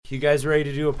You guys ready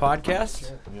to do a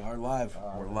podcast? We are live.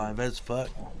 We're live as fuck.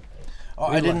 Oh,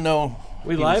 I didn't know.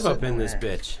 We live up in this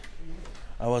bitch.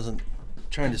 I wasn't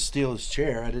trying to steal his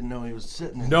chair. I didn't know he was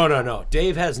sitting. No.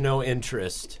 Dave has no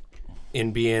interest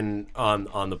in being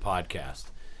on the podcast.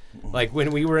 Like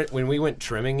when we went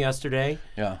trimming yesterday,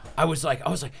 Yeah. I was like,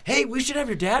 hey, we should have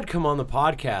your dad come on the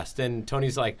podcast. And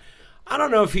Tony's like, I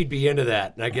don't know if he'd be into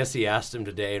that. And I guess he asked him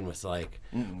today and was like,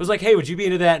 hey, would you be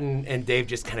into that? And Dave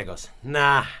just kind of goes,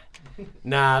 nah,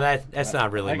 that's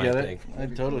not really my thing. I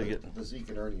totally get it. The Zeke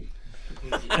and Ernie.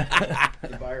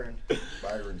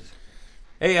 Byron.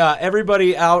 Hey,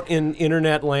 everybody out in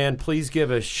internet land, please give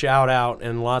a shout out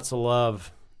and lots of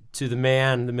love to the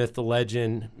man, the myth, the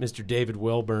legend, Mr. David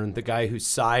Wilburn, the guy who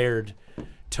sired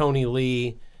Tony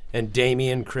Lee and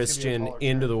Damian Christian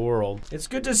into the world. It's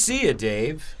good to see you,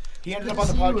 Dave. He ended up on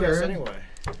the podcast anyway.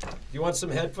 You want some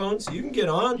headphones? You can get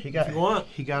on if you want.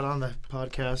 He got on the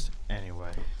podcast anyway.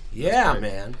 Yeah,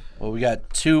 man. Well, we got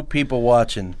 2 people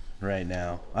watching right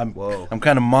now. I'm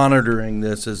kind of monitoring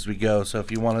this as we go. So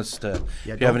if you want us to,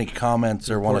 if you have any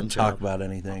comments or want to talk about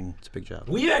anything, It's a big job.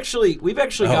 We've actually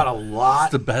got a lot.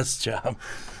 it's the best job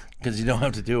because you don't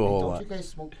have to do a whole lot. Don't you guys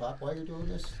smoke pot while you're doing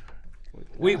this?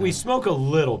 We smoke a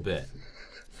little bit.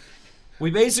 We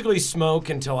basically smoke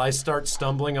until I start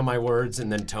stumbling on my words,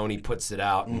 and then Tony puts it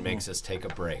out and makes us take a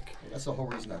break. That's the whole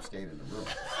reason I've stayed in the room.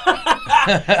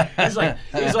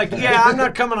 He's like, yeah, I'm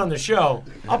not coming on the show.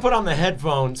 I'll put on the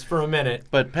headphones for a minute.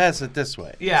 But pass it this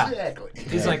way. Yeah. Exactly.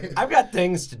 He's like, I've got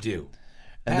things to do.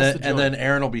 And then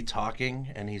Aaron will be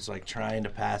talking, and he's like trying to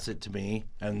pass it to me,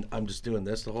 and I'm just doing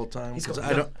this the whole time because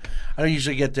I don't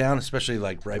usually get down, especially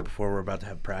like right before we're about to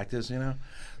have practice,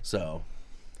 So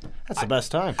That's the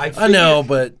best time. I know,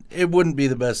 but it wouldn't be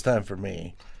the best time for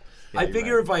me. I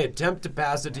figure if I attempt to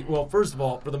pass it to, well, first of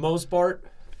all, for the most part,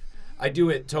 I do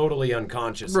it totally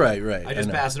unconsciously. Right. I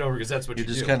just pass it over because that's what You're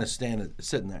you just do. kind of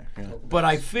sitting there. But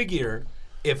I figure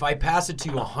if I pass it to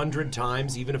you 100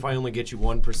 times, even if I only get you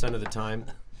 1% of the time,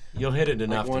 you'll hit it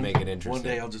enough to make it interesting. One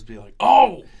day I'll just be like,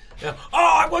 oh,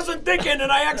 I wasn't thinking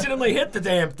and I accidentally hit the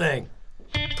damn thing.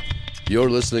 You're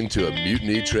listening to a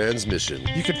Mutiny Transmission.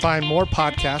 You can find more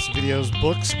podcasts, videos,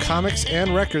 books, comics,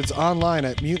 and records online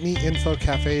at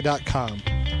mutinyinfocafe.com.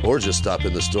 Or just stop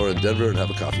in the store in Denver and have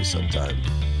a coffee sometime.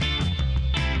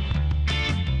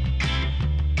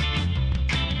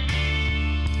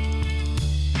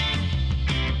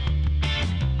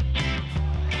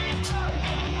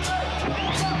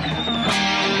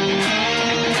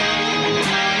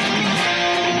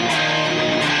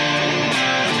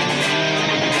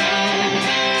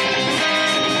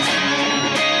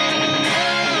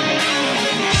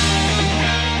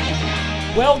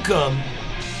 Welcome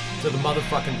to the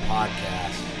motherfucking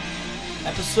podcast,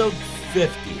 episode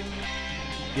 50.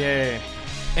 Yay.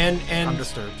 And I'm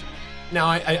disturbed. now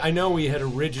I know we had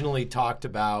originally talked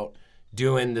about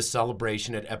doing the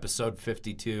celebration at episode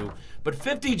 52, but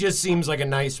 50 just seems like a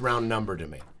nice round number to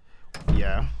me.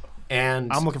 Yeah.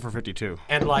 And I'm looking for 52.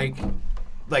 and like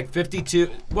 52.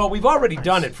 Well, we've already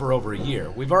done it for over a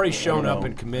year. We've already shown up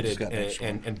and committed Just got this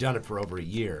and done it for over a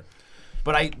year.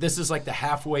 But this is like the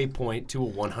halfway point to a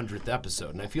 100th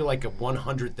episode. And I feel like a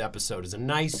 100th episode is a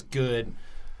nice, good,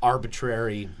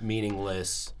 arbitrary,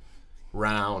 meaningless,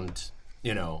 round,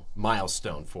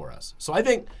 milestone for us. So I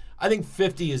think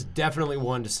 50 is definitely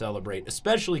one to celebrate,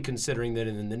 especially considering that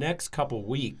in the next couple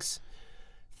weeks,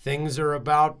 things are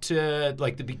about to,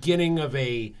 like the beginning of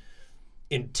a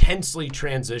intensely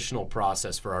transitional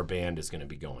process for our band is going to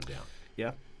be going down.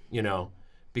 Yeah.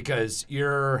 Because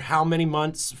you're how many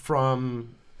months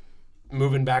from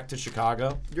moving back to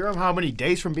Chicago? You're how many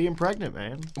days from being pregnant,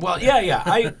 man? Well,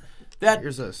 yeah.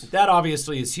 Here's this. That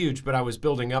obviously is huge, but I was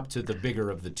building up to the bigger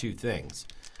of the two things.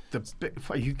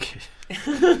 Are you kidding?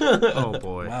 Oh,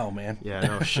 boy. wow, man. Yeah,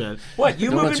 no shit. What,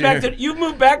 you've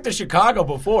moved back to Chicago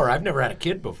before. I've never had a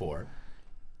kid before.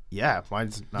 Yeah,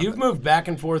 mine's not. You've moved back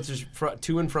and forth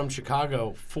to and from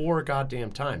Chicago 4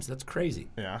 goddamn times. That's crazy.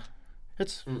 Yeah.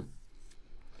 It's.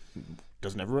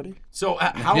 Doesn't everybody? So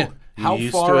how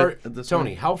used far, to it at this Tony,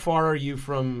 point? how far are you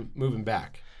from moving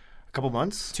back? A couple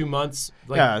months? 2 months?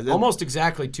 Yeah, almost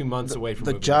exactly 2 months away from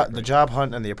The moving back. the job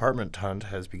hunt and the apartment hunt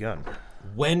has begun.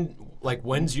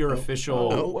 When's your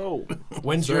official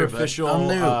when's Sorry, your bud. official I'm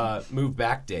new. move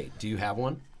back date? Do you have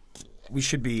one? We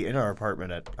should be in our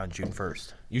apartment on June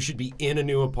 1st. You should be in a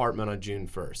new apartment on June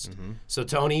 1st. Mm-hmm. So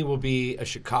Tony will be a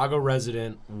Chicago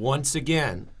resident once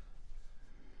again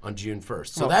on June 1st.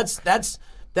 So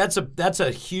that's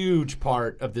a huge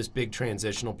part of this big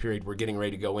transitional period we're getting ready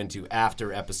to go into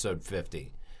after episode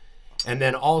 50. And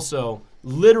then also,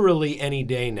 literally any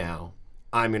day now,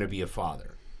 I'm going to be a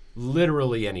father.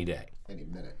 literally any day. Any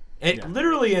minute.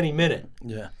 Literally any minute.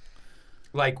 Yeah.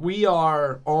 Like, we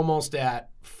are almost at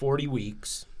 40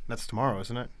 weeks. That's tomorrow,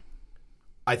 isn't it?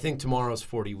 I think tomorrow's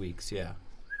 40 weeks, yeah.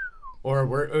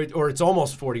 Or it's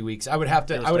almost 40 weeks. I would have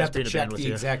to check the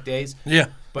exact days. Yeah.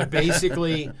 But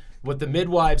basically, what the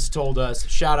midwives told us,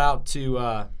 shout out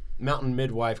to Mountain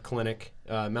Midwife Clinic,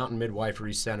 Mountain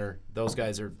Midwifery Center. Those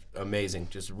guys are amazing.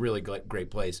 Just a really great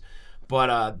place.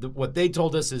 But what they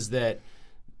told us is that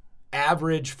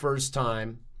average first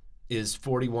time is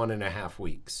 41 and a half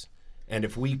weeks. And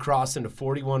if we cross into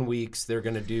 41 weeks, they're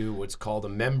going to do what's called a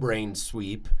membrane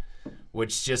sweep,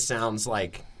 which just sounds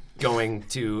like going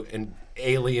to an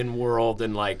alien world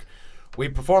and like, we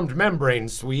performed membrane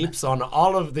sweeps on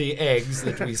all of the eggs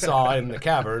that we saw in the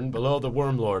cavern below the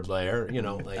wormlord layer. You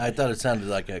know, like, I thought it sounded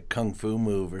like a kung fu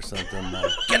move or something.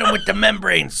 Like, get him with the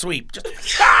membrane sweep. Just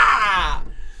ah!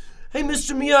 Hey,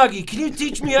 Mr. Miyagi, can you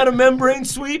teach me how to membrane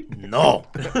sweep? no,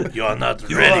 you're not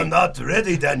ready. You are not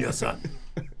ready, Daniel-san.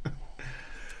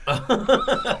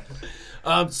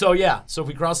 So if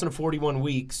we cross into 41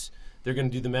 weeks, they're going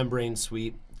to do the membrane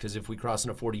sweep, because if we cross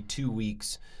into 42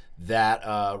 weeks, that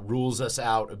rules us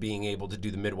out of being able to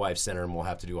do the midwife center, and we'll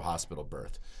have to do a hospital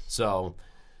birth. So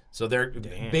they're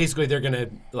going to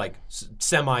like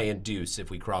semi-induce if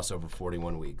we cross over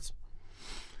 41 weeks.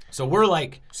 So we're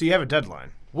like, So you have a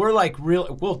deadline. We're like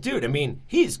well, dude, I mean,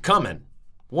 he's coming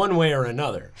one way or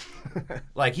another.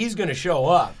 Like, he's going to show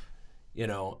up. You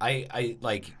know, I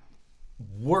like,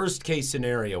 worst case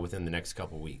scenario within the next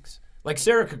couple weeks. Like,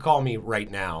 Sarah could call me right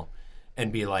now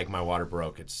and be like, my water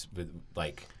broke. It's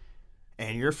like,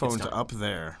 And your phone's up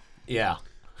there. yeah.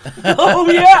 Oh,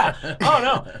 yeah. Oh,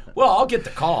 no. Well, I'll get the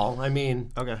call. I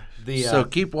mean, Okay. So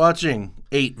keep watching,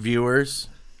 8 viewers.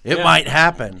 It Yeah. might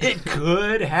happen. It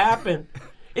could happen.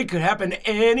 It could happen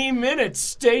any minute.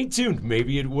 Stay tuned.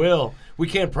 Maybe it will. We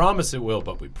can't promise it will,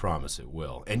 but we promise it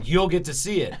will. And you'll get to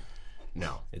see it.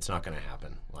 No, it's not going to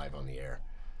happen live on the air.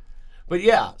 But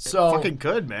yeah, so Fucking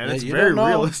good, man. Yeah, It's you very don't know.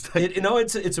 realistic.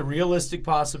 it's a realistic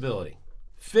possibility.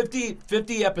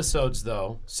 50 episodes,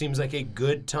 though, seems like a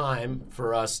good time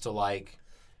for us to, like,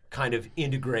 kind of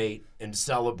integrate and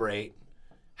celebrate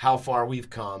how far we've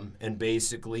come and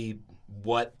basically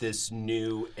what this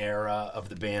new era of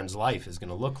the band's life is going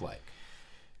to look like.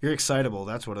 You're excitable.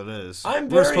 That's what it is. I'm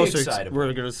We're very supposed to excitable.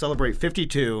 We're going to celebrate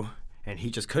 52, and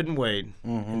he just couldn't wait.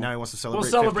 Mm-hmm. And now he wants to celebrate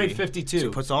We'll celebrate 50. 52. So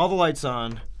he puts all the lights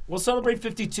on. We'll celebrate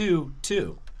 52,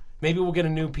 too. Maybe we'll get a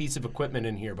new piece of equipment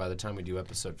in here by the time we do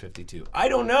episode 52. I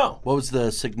don't know. What was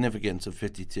the significance of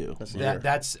 52?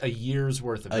 That's a year's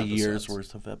worth of A episodes. year's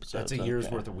worth of episodes. That's a year's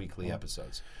Okay. worth of weekly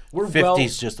episodes. We're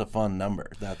 50's just a fun number.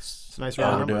 That's a nice what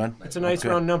round we're number. doing. It's a nice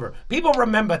round number. People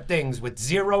remember things with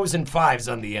 0s and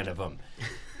 5s on the end of them.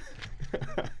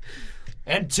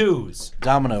 And 2s.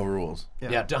 Domino rules.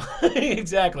 Yeah,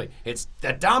 exactly. It's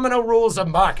the domino rules of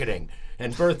marketing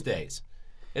and birthdays.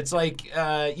 It's like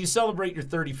you celebrate your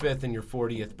 35th and your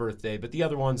 40th birthday, but the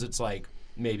other ones, it's like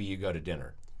maybe you go to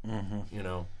dinner. Mm-hmm. You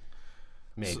know,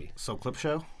 maybe. So clip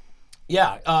show?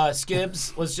 Yeah,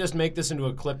 Skibbs, let's just make this into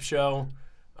a clip show.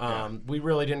 We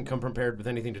really didn't come prepared with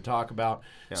anything to talk about.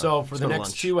 Yeah, So for let's the go to next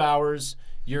lunch. 2 hours,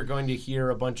 you're going to hear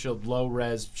a bunch of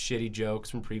low-res shitty jokes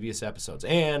from previous episodes.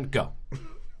 And go.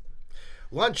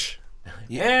 Lunch.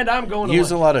 And I'm going to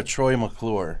Use a lunch. lot of Troy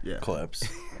McClure Yeah. clips.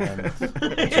 And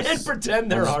And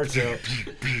pretend they're our show.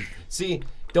 See,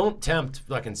 don't tempt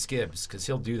fucking Skibbs, because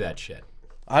he'll do that shit.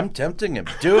 I'm tempting him.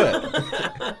 Do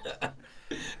it.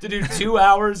 To do 2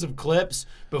 hours of clips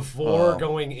before Oh.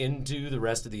 going into the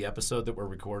rest of the episode that we're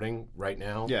recording right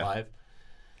now, Yeah. live.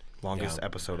 Longest Yeah.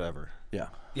 episode ever. Yeah.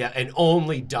 Yeah, and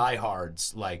only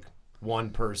diehards, like one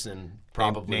person,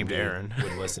 probably named me, Aaron.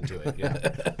 would listen to it.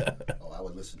 Yeah, Oh, I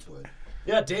would listen to it.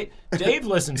 yeah. Dave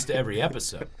listens to every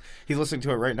episode. He's listening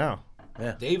to it right now.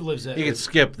 Dave lives at. You can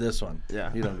skip this one.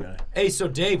 Yeah. You don't got it. Hey, so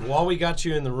Dave, while we got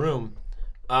you in the room,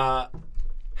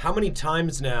 how many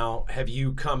times now have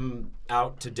you come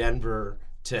out to Denver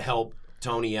to help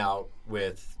Tony out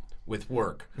with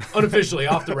work, unofficially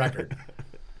off the record?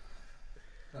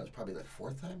 That was probably the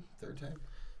 4th time, 3rd time.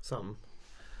 Something.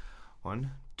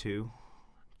 1, 2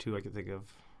 I can think of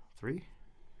 3.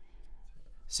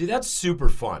 See, that's super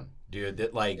fun, dude.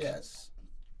 That like. Yeah,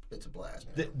 it's a blast,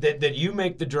 man. That you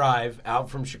make the drive out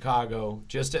from Chicago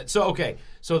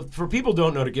so for people who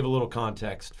don't know, to give a little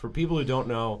context, for people who don't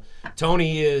know,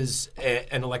 Tony is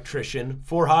an electrician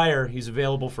for hire. He's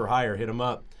available for hire. Hit him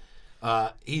up.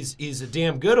 He's a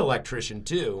damn good electrician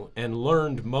too, and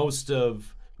learned most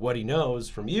of what he knows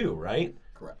from you, right?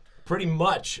 Correct. Pretty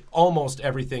much almost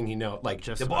everything he knows. Like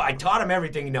Just I taught him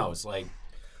everything he knows. Like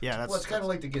Yeah, that's Well, it's kind of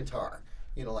like the guitar.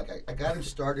 You know, like I got him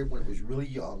started when he was really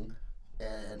young,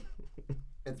 and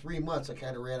in 3 months I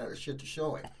kind of ran out of shit to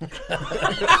show him.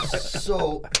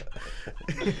 So,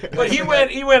 But he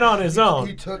went on his own.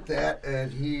 he took that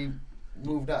and he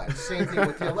moved on. Same thing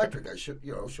with the electric. I showed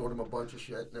him a bunch of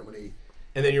shit, and then when he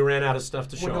And then you ran out of stuff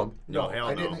to show him. No, hell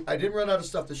I no. didn't run out of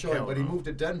stuff to show him, Hell but he no. moved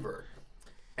to Denver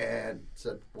and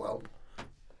said, "Well,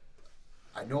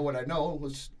 I know what I know.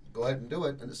 Let's go ahead and do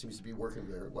it." And it seems to be working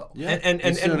very well. Yeah, And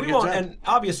he's doing a we good won't, job. and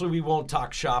obviously we won't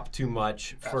talk shop too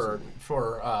much for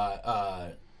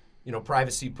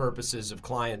privacy purposes of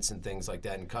clients and things like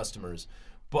that and customers.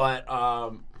 But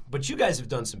you guys have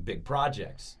done some big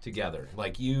projects together.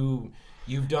 Like you've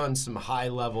done some high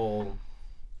level,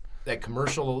 like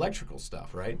commercial electrical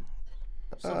stuff, right?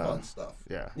 Some fun stuff.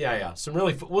 Yeah. Yeah. Some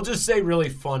really, we'll just say really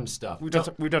fun stuff. We've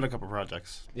done a couple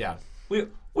projects. Yeah,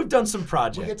 we've done some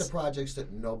projects. We get the projects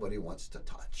that nobody wants to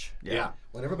touch. Yeah,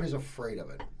 When everybody's afraid of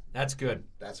it, that's good.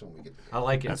 that's when we get to I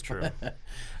like it. That's true.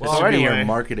 Well, So anyway, anyway, your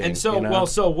marketing. And so, you know?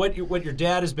 so what your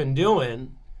dad has been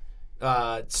doing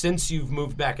since you've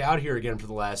moved back out here again for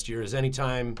the last year is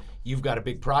anytime you've got a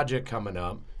big project coming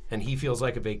up and he feels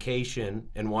like a vacation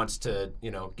and wants to,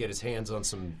 get his hands on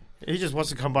some. He just wants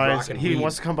to come by. Rock and weed.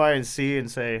 Wants to come by and see and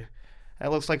say,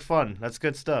 "That looks like fun. That's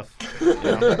good stuff."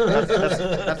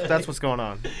 That's what's going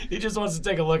on. He just wants to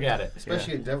take a look at it.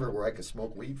 especially in Denver where I can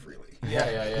smoke weed freely.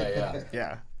 Yeah.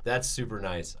 Yeah. That's super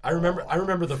nice. I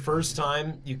remember the first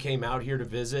time you came out here to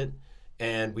visit,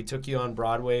 and we took you on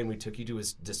Broadway and we took you to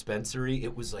his dispensary.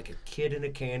 It was like a kid in a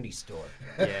candy store.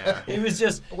 Yeah. He was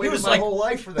just. I He waited was my like. whole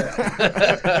life for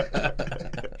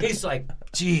that. He's like,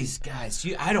 geez, guys,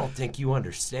 I don't think you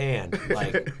understand.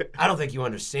 Like, I don't think you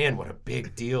understand what a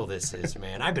big deal this is,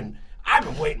 man. I've been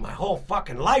waiting my whole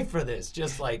fucking life for this.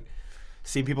 Just like,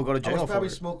 See people go to I jail was for probably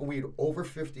it. smoking weed over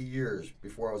 50 years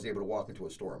before I was able to walk into a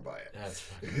store and buy it.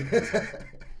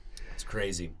 it's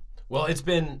crazy. Well, it's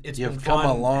been You've fun come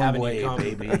a long having way, you come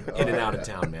baby. in and out of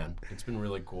town, man. It's been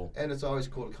really cool. And it's always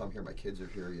cool to come here. My kids are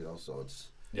here, so it's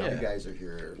Yeah. you guys are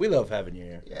here. We love having you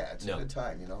here. Yeah, it's Yeah. a good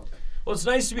time, Well, it's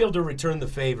nice to be able to return the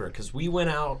favor because we went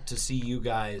out to see you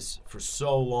guys for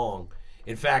so long.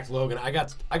 In fact, Logan, I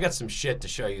got some shit to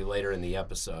show you later in the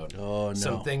episode. Oh, no.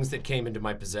 Some things that came into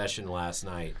my possession last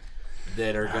night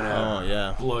that are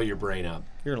gonna blow your brain up.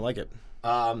 You're gonna like it.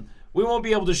 We won't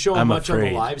be able to show I'm much on the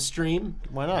afraid. live stream.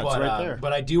 Why not? It's But, right there.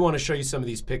 But I do want to show you some of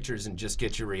these pictures and just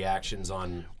get your reactions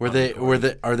on. Are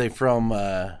they from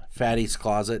Faddy's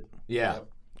closet? Yeah.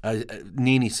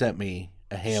 Nene sent me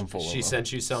a handful of them. She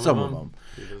sent you some of of them?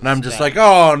 them. And I'm just like,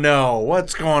 oh no,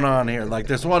 what's going on here? Like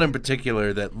there's one in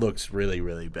particular that looks really,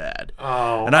 really bad.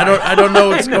 Oh. And I don't know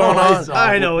what's going on.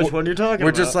 I know which one you're talking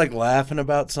We're about. just like laughing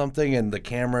about something and the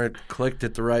camera clicked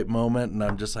at the right moment and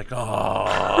I'm just like,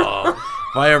 oh,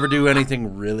 if I ever do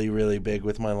anything really, really big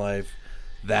with my life,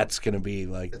 that's going to be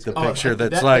like the picture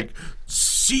that's like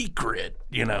secret,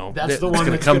 That's the one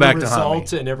gonna that's come going back to to haunt me.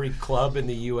 result in every club in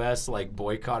the U.S. like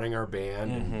boycotting our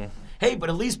band. And, hey, but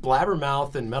at least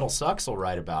Blabbermouth and Metal Sucks will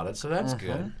write about it, so that's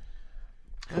good.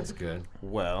 That's good.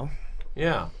 Well,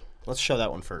 Yeah. let's show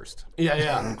that one first.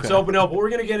 Yeah. So, but we're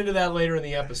going to get into that later in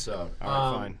the episode.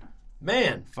 All right,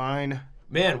 Man, fine.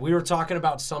 we were talking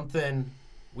about something.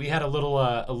 We had a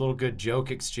little good joke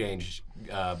exchange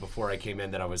before I came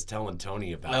in that I was telling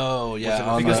Tony about. Oh,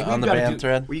 yeah, Because on the we've gotta band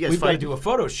thread. Well, you guys We've got to fight. do a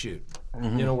photo shoot.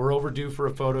 We're overdue for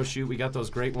a photo shoot. We got those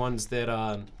great ones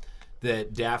that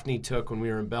Daphne took when we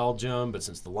were in Belgium, but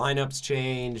since the lineup's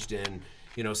changed and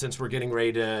since we're getting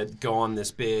ready to go on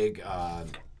this big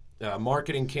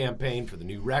marketing campaign for the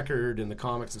new record and the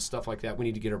comics and stuff like that, we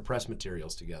need to get our press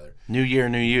materials together. New year,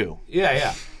 new you.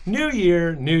 Yeah. New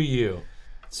year, new you.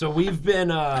 So we've been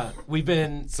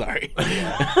Sorry.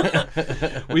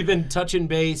 we've been touching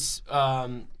base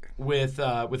with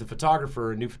a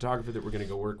photographer, a new photographer that we're going to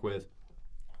go work with.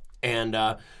 And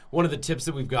one of the tips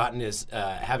that we've gotten is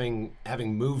having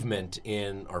movement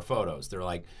in our photos. They're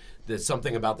like, there's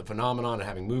something about the phenomenon of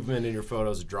having movement in your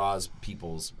photos draws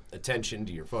people's attention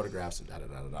to your photographs and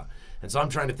da-da-da-da-da. And so I'm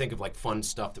trying to think of like fun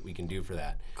stuff that we can do for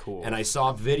that. Cool. And I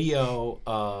saw video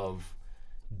of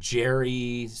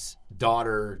Jerry's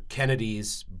daughter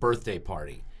Kennedy's birthday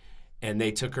party. And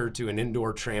they took her to an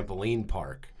indoor trampoline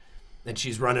park. And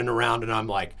she's running around and I'm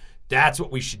like, that's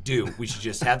what we should do. We should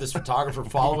just have this photographer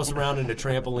follow us around in a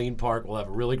trampoline park. We'll have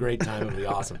a really great time. It'll be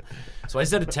awesome. So I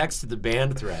sent a text to the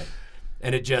band thread,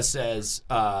 and it just says,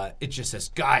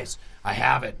 guys, I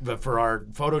have it. But for our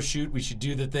photo shoot, we should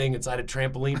do the thing inside a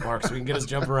trampoline park so we can get us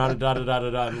jumping around and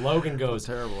da-da-da-da-da. And Logan goes,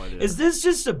 Terrible idea. is this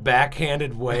just a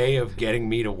backhanded way of getting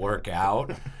me to work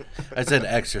out? I said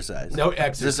exercise. No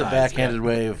exercise. Is this a backhanded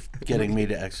way of getting me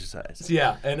to exercise?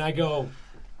 Yeah, and I go,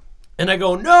 And I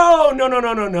go, no.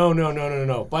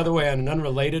 By the way, on an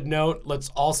unrelated note, let's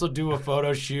also do a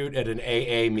photo shoot at an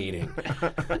AA meeting.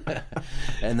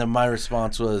 And then my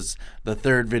response was, the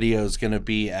third video is going to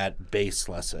be at bass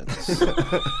lessons.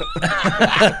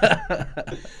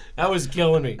 That was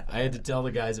killing me. I had to tell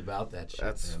the guys about that shit.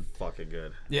 That's fucking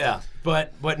good. Yeah,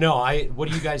 but no, what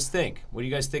do you guys think? What do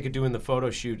you guys think of doing the photo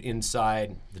shoot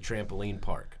inside the trampoline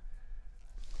park?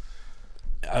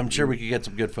 I'm sure we could get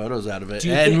some good photos out of it. Do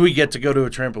you And think- we get to go to a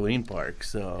trampoline park,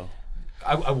 so...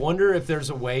 I wonder if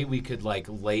there's a way we could like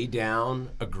lay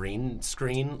down a green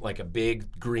screen, like a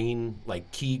big green,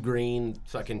 like key green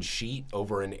fucking sheet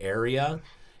over an area,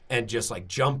 and just like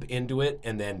jump into it,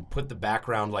 and then put the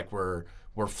background like we're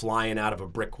flying out of a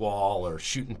brick wall or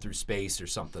shooting through space or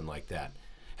something like that.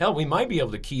 Hell, we might be able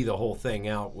to key the whole thing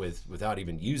out without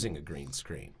even using a green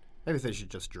screen. Maybe they should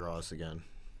just draw us again.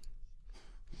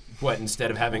 What,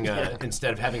 instead of having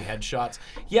headshots?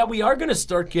 Yeah, we are going to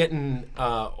start getting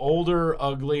older,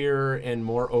 uglier, and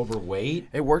more overweight.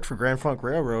 It worked for Grand Funk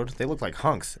Railroad. They look like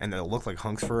hunks, and they'll look like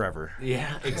hunks forever.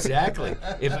 Yeah, exactly.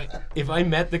 if I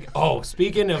met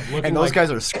speaking of looking, And those like,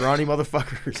 guys are scrawny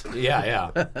motherfuckers. Yeah.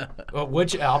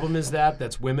 Which album is that?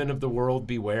 That's Women of the World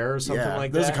Beware or something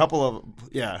like there's that? a couple of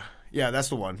yeah, that's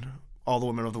the one. All the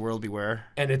women of the world beware.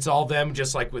 And it's all them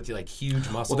just like with like huge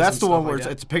muscles. Well, that's and the stuff one like where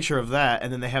that? it's a picture of that,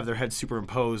 and then they have their heads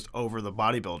superimposed over the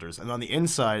bodybuilders. And on the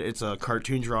inside, it's a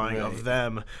cartoon drawing of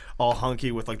them all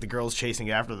hunky with like the girls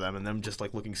chasing after them, and them just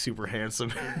like looking super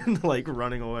handsome and like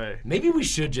running away. Maybe we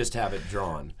should just have it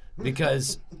drawn.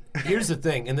 Because here's the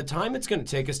thing. In the time it's going to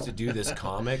take us to do this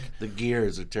comic, The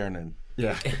gears are turning.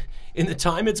 Yeah. in the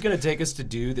time it's going to take us to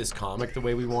do this comic the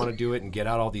way we want to do it and get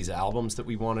out all these albums that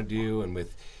we want to do, and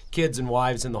with kids and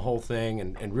wives and the whole thing,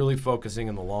 and really focusing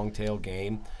on the long tail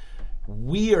game,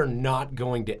 we are not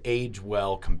going to age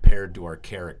well compared to our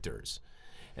characters.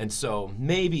 And so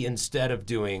maybe instead of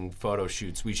doing photo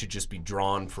shoots, we should just be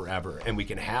drawn forever, and we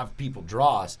can have people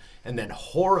draw us and then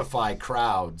horrify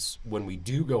crowds when we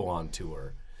do go on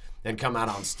tour and come out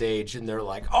on stage and they're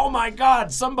like, oh my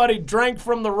God, somebody drank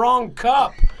from the wrong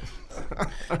cup.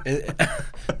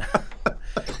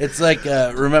 It's like,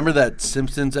 remember that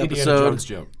Simpsons Indiana episode? Jones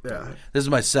joke. Yeah. This is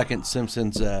my second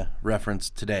Simpsons reference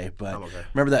today, but okay.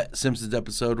 remember that Simpsons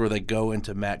episode where they go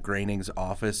into Matt Groening's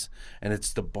office, and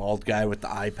it's the bald guy with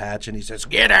the eye patch, and he says,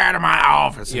 "Get out of my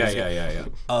office." And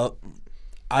Yeah.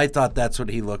 I thought that's what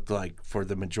he looked like for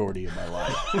the majority of my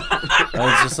life. I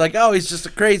was just like, oh, he's just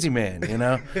a crazy man, you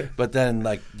know? But then,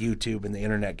 like, YouTube and the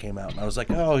internet came out, and I was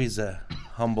like, oh, he's a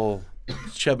humble,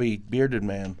 chubby, bearded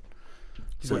man.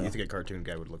 So what you think a cartoon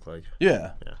guy would look like?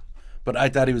 Yeah. Yeah. But I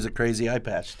thought he was a crazy eye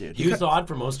patch dude. You thought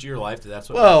for most of your life that that's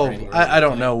what Well, Matt Groening looked I don't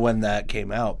like? know when that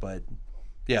came out, but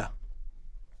yeah,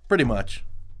 pretty much.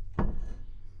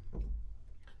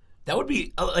 That would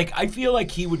be, like, I feel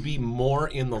like he would be more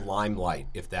in the limelight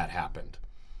if that happened.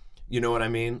 You know what I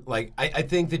mean? Like, I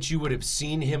think that you would have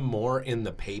seen him more in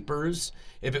the papers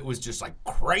if it was just like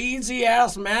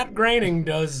crazy-ass Matt Groening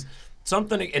does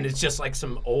something, and it's just like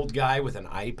some old guy with an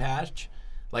eye patch.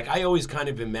 Like, I always kind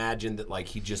of imagined that, like,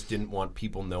 he just didn't want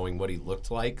people knowing what he looked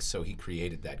like, so he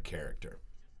created that character.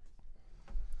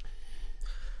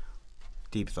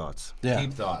 Deep thoughts. Yeah.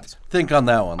 Deep thoughts. Think on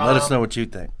that one. Let us know what you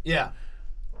think. Yeah.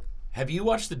 Have you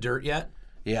watched The Dirt yet?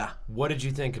 Yeah. What did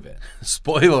you think of it?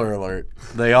 Spoiler alert.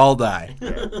 They all die.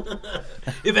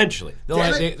 Eventually.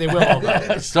 Damn They, it. they will all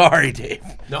die. Sorry, Dave.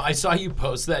 No, I saw you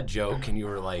post that joke, and you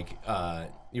were like,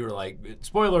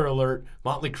 spoiler alert,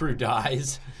 Motley Crue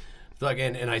dies.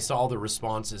 And I saw the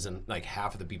responses, and like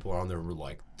half of the people on there were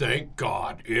like, thank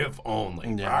God, if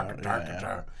only.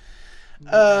 Yeah.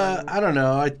 I don't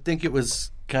know. I think it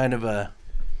was kind of a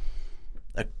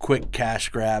quick cash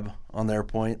grab on their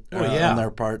point. On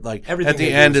their part. Like, Everything at the they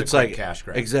do end, is a it's quick like cash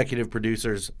grab. executive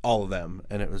producers, all of them.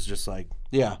 And it was just like,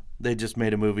 yeah, they just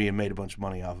made a movie and made a bunch of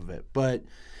money off of it. But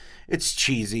it's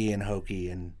cheesy and hokey,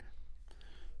 and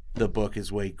the book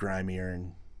is way grimier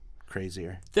and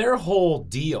crazier. Their whole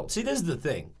deal. See, this is the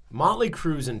thing. Motley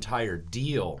Crue's entire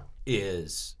deal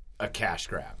is a cash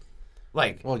grab.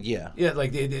 Like, Well, yeah. yeah,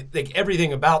 like like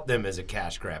everything about them is a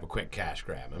cash grab, a quick cash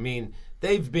grab. I mean,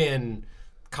 they've been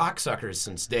cocksuckers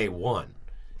since day one.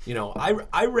 You know,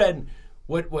 I read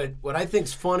what I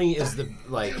think's funny is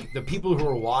the people who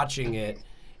are watching it,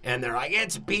 and they're like,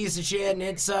 it's a piece of shit and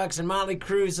it sucks and Motley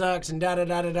Crue sucks and da da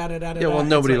da da da da da. Yeah, well, It's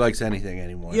nobody like, likes anything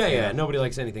anymore. Yeah, nobody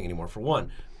likes anything anymore, for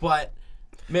one. But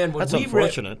man, when That's we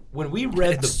unfortunate.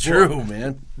 read It's the book, true,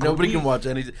 man. Nobody can watch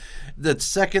anything. The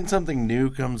second something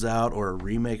new comes out or a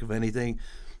remake of anything,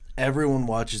 everyone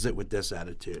watches it with this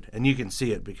attitude. And you can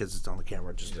see it because it's on the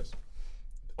camera. Just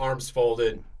arms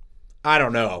folded, I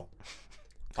don't know.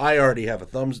 I already have a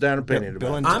thumbs down opinion Bill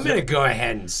about and it. I'm gonna go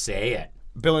ahead and say it.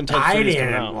 Bill and Ted I 3 is coming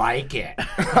didn't out. like it.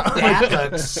 That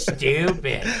looks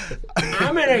stupid.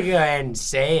 I'm gonna go ahead and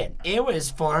say it. It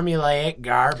was formulaic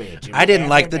garbage. I didn't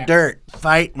like the dirt.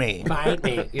 Fight me. Fight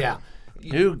me. Yeah.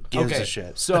 Who gives Okay. a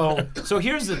shit? So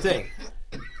here's the thing.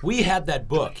 We had that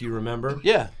book. You remember?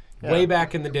 Yeah. Way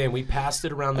back in the day, and we passed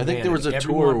it around the I think van, there was and a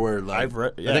everyone- tour where like I've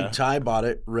read- I yeah. think Ty bought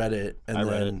it, read it, and I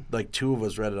then read it. like two of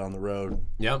us read it on the road.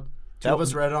 Yep. Two of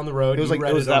us read it on the road. It was you like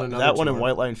read it was on that, another that one tour. and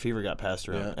White Line Fever got passed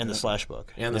around, Yeah, and the yeah. Slash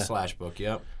book. And the Slash book,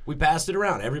 yep. We passed it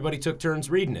around. Everybody took turns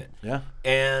reading it. Yeah.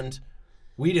 And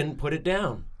we didn't put it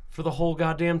down for the whole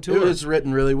goddamn tour. It was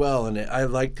written really well, and I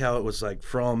liked how it was like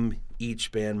from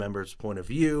each band member's point of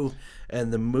view,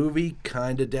 and the movie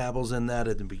kind of dabbles in that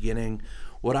at the beginning.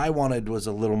 What I wanted was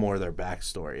a little more of their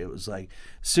backstory. It was like,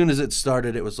 as soon as it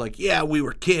started, it was like, yeah, we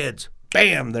were kids.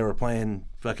 Bam! They were playing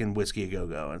fucking Whiskey A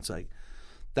Go-Go. And it's like,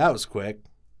 that was quick.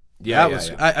 yeah, That was.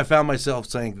 yeah. I found myself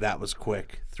saying that was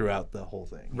quick throughout the whole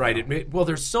thing. Right. Well,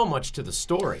 there's so much to the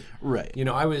story. Right. You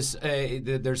know,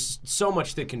 there's so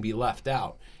much that can be left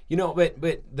out. You know, but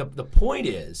the point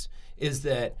is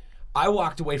that I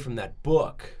walked away from that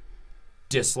book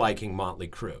disliking Motley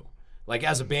Crue. Like,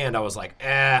 as a band, I was like,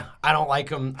 I don't like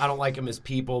them. I don't like them as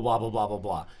people, blah, blah, blah, blah,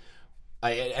 blah.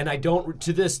 I don't,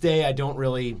 to this day, I don't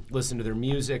really listen to their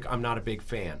music. I'm not a big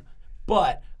fan.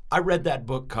 But I read that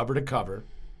book cover to cover.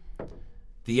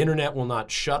 The internet will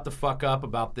not shut the fuck up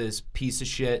about this piece of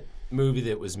shit movie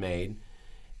that was made.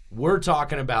 We're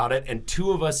talking about it, and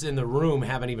two of us in the room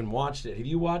haven't even watched it. Have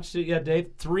you watched it yet,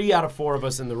 Dave? 3 out of 4 of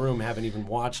us in the room haven't even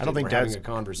watched it. I don't think We're Dad's. having a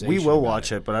conversation. We will about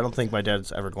watch it, but I don't think my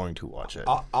dad's ever going to watch it.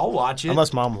 I'll watch it.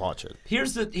 Unless Mom will watch it.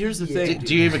 Here's the thing.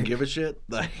 Do you even give a shit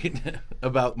like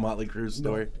about Motley Crue's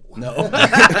story? No.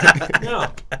 No.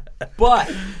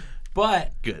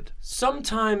 But Good.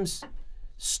 sometimes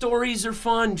stories are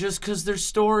fun just because they're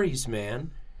stories,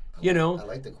 man. You know? I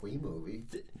like the Queen movie.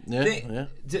 Yeah. They-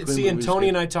 yeah. See, and Tony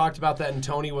and I talked about that, and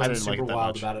Tony wasn't didn't like super it that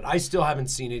wild much. about it. I still haven't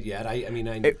seen it yet. I mean,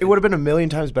 It would have been a million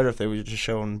times better if they would just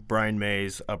shown Brian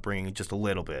May's upbringing just a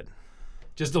little bit.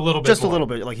 just a little bit. Just a more. little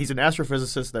bit. Like, he's an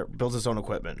astrophysicist that builds his own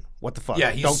equipment. What the fuck?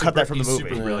 Yeah, he's don't cut that from the he's movie.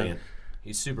 Super brilliant.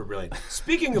 He's super brilliant.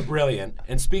 Speaking of brilliant,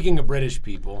 and speaking of British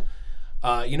people,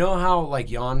 you know how like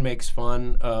Jan makes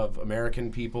fun of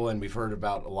American people, and we've heard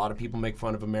about a lot of people make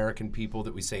fun of American people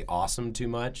that we say awesome too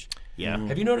much. Yeah.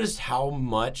 Have you noticed how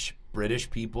much British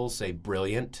people say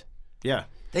brilliant? Yeah.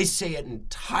 They say it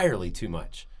entirely too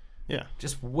much. Yeah.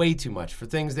 Just way too much for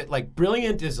things that like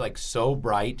brilliant is like so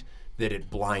bright that it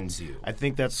blinds you. I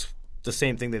think that's the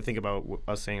same thing they think about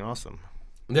us saying awesome.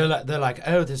 They're like,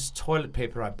 oh, this toilet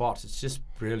paper I bought, it's just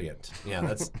brilliant.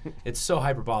 Yeah, it's so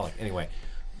hyperbolic. Anyway,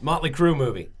 Motley Crue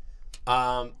movie.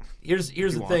 Here's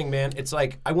the thing, man. It's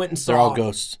like I went and saw. They're all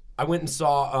ghosts. I went and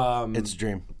saw. It's a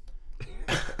dream.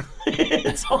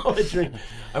 It's all a dream.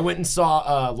 I went and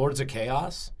saw Lords of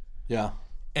Chaos. Yeah.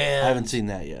 And I haven't seen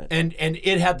that yet. And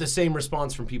it had the same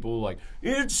response from people who were like,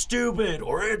 it's stupid,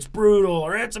 or it's brutal,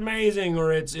 or it's amazing,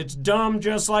 or it's dumb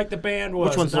just like the band was.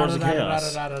 Which one's Lords of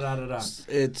Chaos?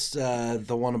 It's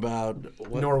the one about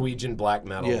what? Norwegian black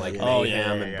metal, Yeah, like yeah. Oh,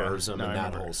 Mayhem yeah, and yeah. Burzum No, and I that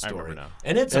remember. whole I story. remember now.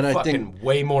 And it's And a I fucking think-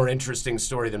 way more interesting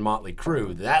story than Motley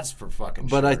Crue. That's for fucking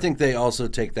But sure. I think they also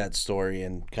take that story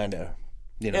and kind of,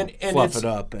 and fluff it's, it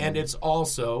up. and it's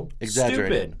also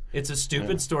Exaggerate stupid. It's a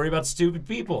stupid story about stupid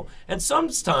people. And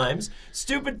sometimes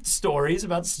stupid stories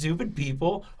about stupid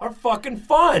people are fucking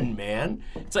fun, man.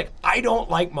 It's like, I don't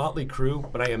like Motley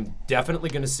Crue, but I am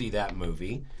definitely going to see that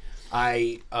movie.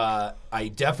 I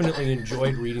definitely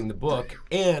enjoyed reading the book,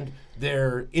 and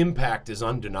their impact is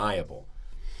undeniable.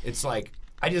 It's like,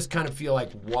 I just kind of feel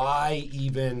like, why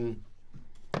even...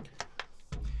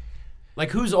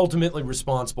 Like, who's ultimately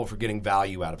responsible for getting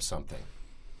value out of something?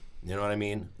 You know what I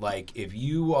mean? Like, if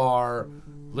you are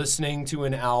listening to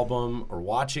an album or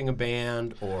watching a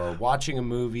band or watching a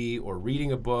movie or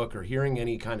reading a book or hearing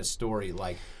any kind of story,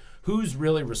 like, who's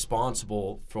really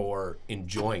responsible for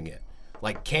enjoying it?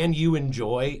 Like, can you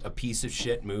enjoy a piece of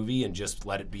shit movie and just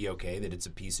let it be okay that it's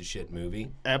a piece of shit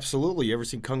movie? Absolutely. You ever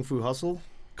seen Kung Fu Hustle?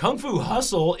 Kung Fu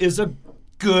Hustle is a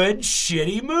good,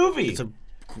 shitty movie. It's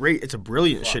a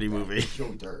brilliant shitty movie.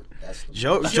 Joe Dirt. That's the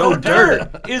Joe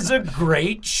Dirt. is a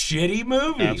great, shitty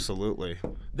movie. Absolutely.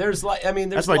 There's like, I mean,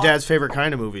 there's That's my lot- dad's favorite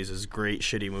kind of movies is great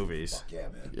shitty movies. yeah,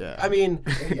 man. Yeah. I mean,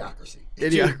 Idiocracy.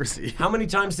 Idiocracy. how many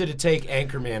times did it take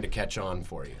Anchorman to catch on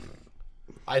for you?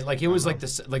 It was like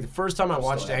the first time I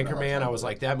watched having a hard Anchorman, time I was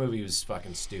like, that movie was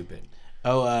fucking stupid.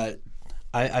 Oh,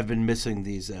 I've been missing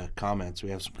these comments. We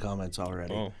have some comments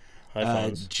already. Oh.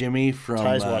 iPhones. Jimmy from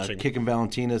Ty's watching. Kickin'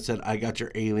 Valentina said, I got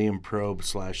your alien probe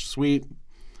 /sweep.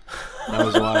 That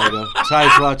was a while ago.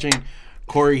 Ty's watching.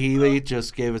 Corey Healy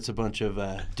just gave us a bunch of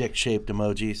dick-shaped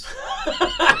emojis.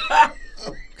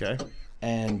 Okay.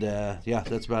 And, yeah,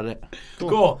 that's about it.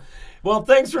 Cool. Well,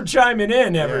 thanks for chiming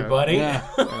in, everybody. Yeah.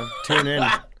 Tune in.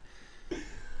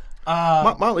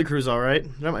 Motley Crue's all right.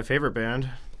 They're not my favorite band.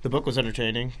 The book was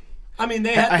entertaining. I mean,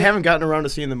 I haven't gotten around to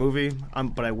seeing the movie,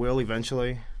 but I will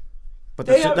eventually. But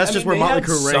They that's, have- just I mean, where they Motley had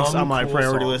Crue ranks some on my cool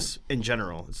priority songs. list in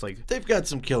general. It's like They've got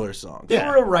some killer songs. They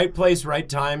were a right place, right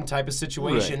time type of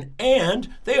situation, and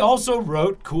they also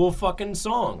wrote cool fucking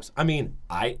songs. I mean,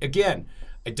 I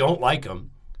don't like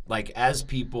them. Like, as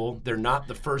people, they're not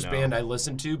the first band I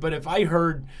listen to, but if I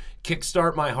heard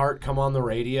Kickstart My Heart come on the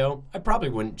radio, I probably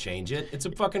wouldn't change it. It's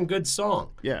a fucking good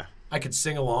song. yeah. I could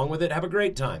sing along with it, have a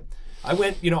great time. I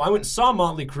went and saw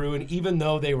Motley Crue, and even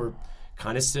though they were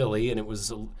kind of silly, and it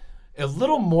was a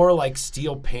little more like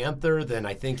Steel Panther than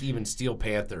I think even Steel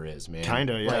Panther is, man.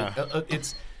 Kinda, yeah. Like,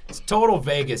 it's total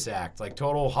Vegas act, like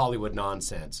total Hollywood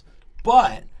nonsense.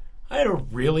 But I had a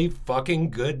really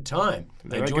fucking good time.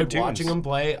 I had enjoyed good tunes. watching them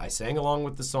play. I sang along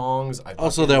with the songs.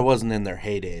 Also, that wasn't in their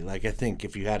heyday. Like, I think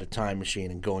if you had a time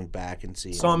machine and going back and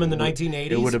seeing saw them in the it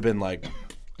 1980s. it would have been like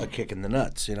a kick in the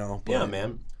nuts, you know? But Yeah,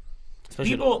 man.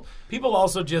 People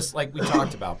also just, like we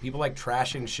talked about, people like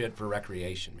trashing shit for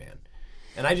recreation, man.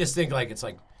 And I just think, like, it's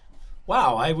like,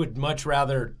 wow, I would much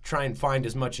rather try and find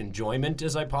as much enjoyment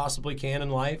as I possibly can in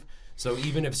life. So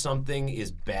even if something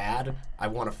is bad, I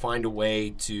want to find a way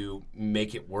to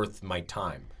make it worth my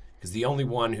time. Because the only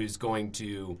one who's going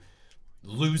to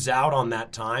lose out on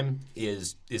that time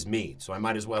is me. So I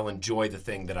might as well enjoy the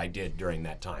thing that I did during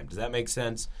that time. Does that make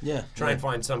sense? Yeah. Try and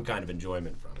find some kind of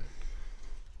enjoyment from it.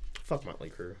 Fuck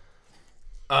Motley Crue.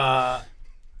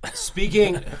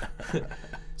 Speaking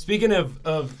of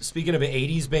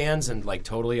 80s bands and like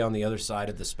totally on the other side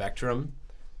of the spectrum,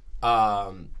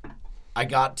 I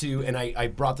got to, and I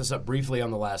brought this up briefly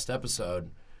on the last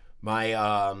episode, my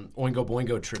Oingo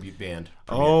Boingo tribute band.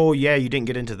 Oh, yeah, you didn't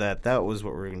get into that. That was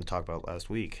what we were going to talk about last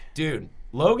week. Dude,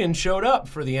 Logan showed up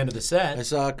for the end of the set. I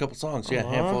saw a couple songs. Yeah, a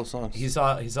handful of songs. He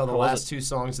saw the last two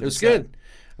songs of It was the set. good.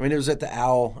 I mean, it was at the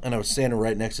Owl, and I was standing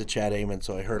right next to Chad Amon,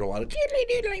 so I heard a lot of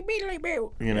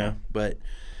you know. But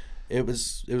it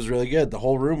was really good. The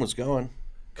whole room was going.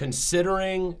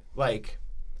 Considering, like,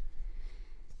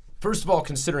 first of all,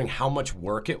 considering how much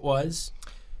work it was,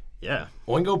 Yeah.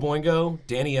 Oingo Boingo,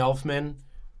 Danny Elfman,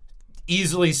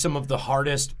 easily some of the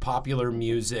hardest popular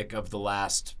music of the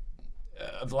last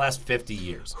 50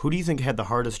 years. Who do you think had the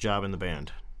hardest job in the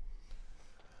band?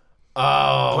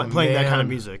 Oh, Playing that kind of man.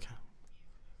 music.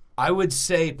 I would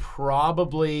say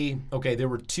probably, okay, there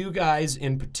were two guys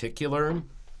in particular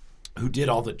who did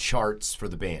all the charts for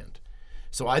the band.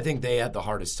 So I think they had the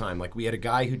hardest time. Like, we had a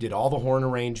guy who did all the horn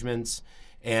arrangements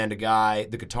and a guy,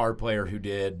 the guitar player, who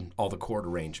did all the chord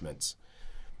arrangements.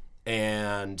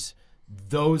 And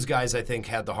those guys, I think,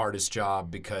 had the hardest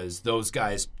job because those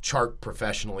guys chart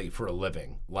professionally for a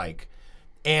living. Like,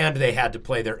 and they had to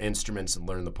play their instruments and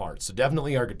learn the parts. So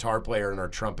definitely our guitar player and our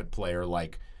trumpet player,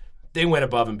 like, they went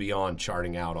above and beyond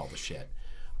charting out all the shit.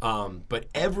 But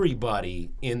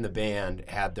everybody in the band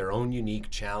had their own unique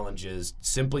challenges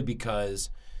simply because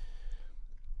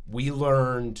we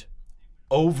learned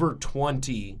over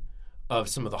 20 of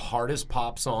some of the hardest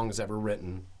pop songs ever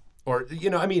written. Or, you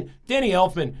know, I mean, Danny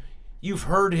Elfman, you've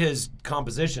heard his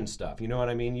composition stuff. You know what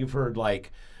I mean? You've heard,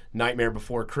 like, Nightmare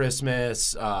Before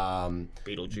Christmas,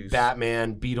 Beetlejuice.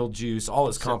 Batman, Beetlejuice, all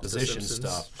his composition Simpsons.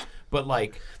 stuff. But,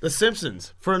 like, The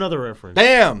Simpsons, for another reference.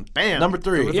 Bam! Bam! Number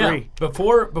 3. Number yeah, three.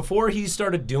 before he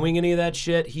started doing any of that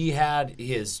shit, he had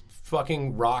his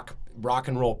fucking rock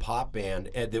and roll pop band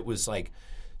that was, like,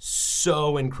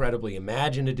 so incredibly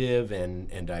imaginative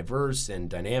and diverse and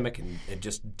dynamic and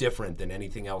just different than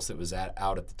anything else that was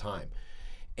out at the time.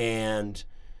 And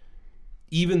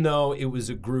even though it was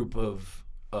a group of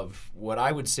what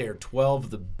I would say are 12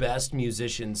 of the best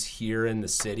musicians here in the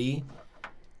city,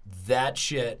 that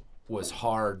shit was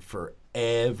hard for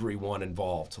everyone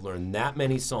involved to learn that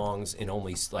many songs in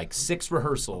only like 6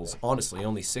 rehearsals. Honestly,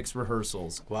 only 6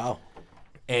 rehearsals. Wow.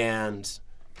 And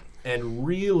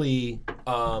really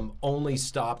only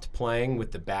stopped playing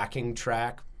with the backing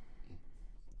track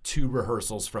 2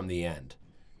 rehearsals from the end.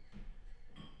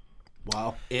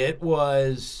 Wow. It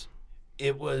was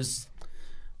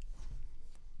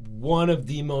one of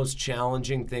the most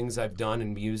challenging things I've done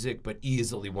in music, but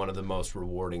easily one of the most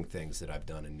rewarding things that I've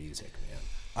done in music, man.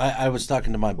 I was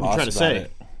talking to my boss trying to about say?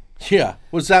 it. Yeah.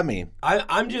 What does that mean?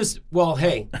 I'm just, well,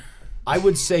 hey, I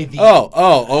would say the.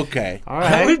 Okay. All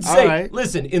right. I would all say, right.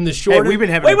 listen, in the Hey, shorter. we've been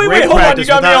having wait, a great hold on. You practice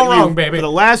got me without all you wrong, baby. for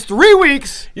the last 3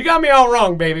 weeks. You got me all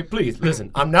wrong, baby. Please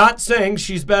listen. I'm not saying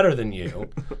she's better than you.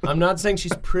 I'm not saying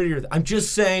she's prettier. I'm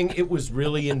just saying it was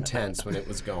really intense when it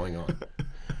was going on.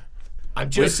 I'm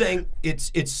just saying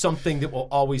it's something that will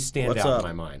always stand What's out up? in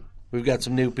my mind. We've got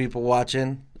some new people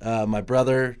watching. My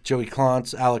brother, Joey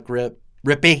Klontz, Alec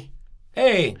Rippy,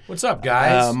 Hey, what's up,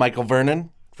 guys? Michael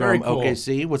Vernon Very from cool.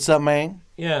 OKC. What's up, man?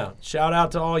 Yeah, shout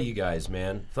out to all you guys,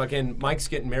 man. Fucking Mike's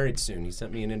getting married soon. He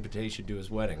sent me an invitation to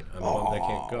his wedding. I'm bummed I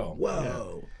can't go.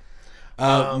 Whoa.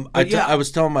 but yeah. I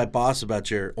was telling my boss about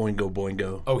your Oingo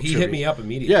Boingo. Oh, he hit tribute. me up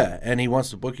immediately. Yeah, and he wants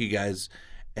to book you guys.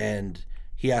 And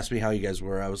he asked me how you guys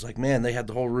were. I was like, man, they had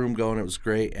the whole room going. It was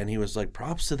great. And he was like,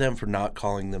 props to them for not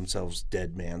calling themselves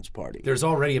Dead Man's Party. There's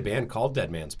already a band called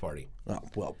Dead Man's Party. Oh,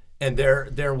 well. And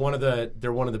they're one of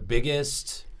the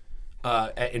biggest.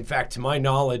 In fact, to my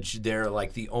knowledge, they're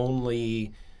like the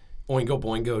only Oingo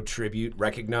Boingo tribute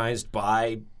recognized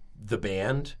by the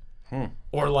band,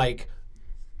 or like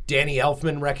Danny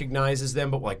Elfman recognizes them,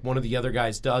 but like one of the other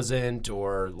guys doesn't,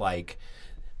 or like.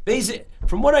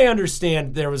 From what I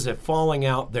understand, there was a falling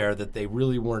out there that they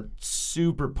really weren't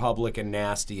super public and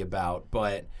nasty about,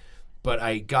 but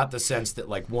I got the sense that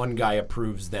like one guy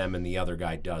approves them and the other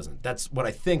guy doesn't. That's what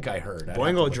I think I heard.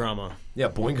 Boingo drama. Yeah,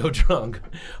 Boingo drunk.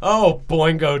 Oh,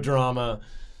 Boingo drama.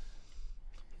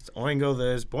 It's Oingo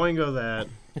this, Boingo that.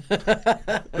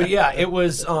 But yeah, it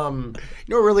was. You know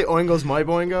what really Oingo's my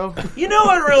Boingo? You know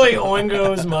what really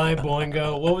Oingo's my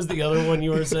Boingo? What was the other one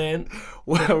you were saying?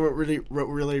 what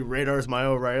really Radar's my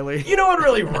O'Reilly? You know what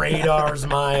really Radar's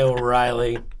my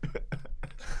O'Reilly?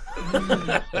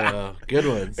 Good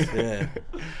ones. Yeah.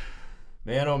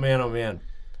 Man, oh man, oh man.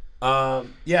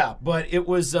 Yeah, but it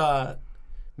was,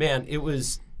 man, it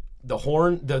was the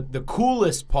horn. The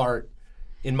coolest part,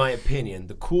 in my opinion,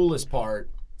 the coolest part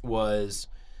was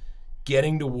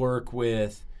getting to work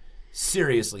with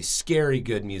seriously scary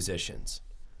good musicians.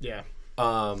 Yeah.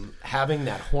 Having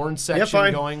that horn section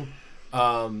fine. going.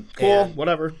 Cool,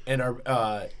 whatever. And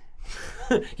our,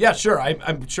 yeah, sure.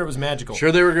 I'm sure it was magical.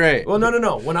 Sure, they were great. Well,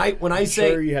 no. When I say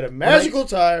Sure, you had a magical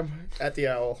time at the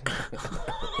Owl.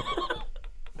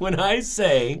 when I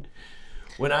say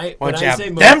Why don't when you I have say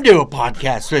them do a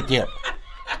podcast with you?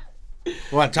 We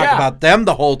want to talk Yeah. about them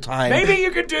the whole time. maybe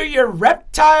you could do your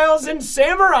Reptiles and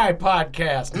Samurai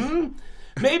podcast.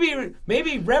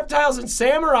 Maybe Reptiles and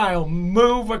Samurai will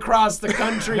move across the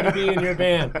country to be in your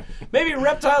band. Maybe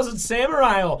Reptiles and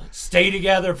Samurai will stay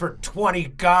together for 20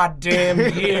 goddamn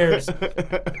years.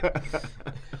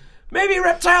 Maybe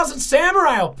Reptiles and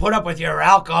Samurai will put up with your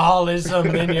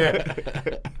alcoholism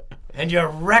and your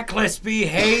reckless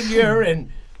behavior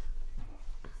and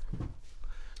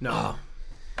No.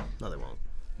 No, they won't.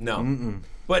 no.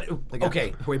 But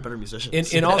okay, Way better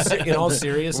musicians. in all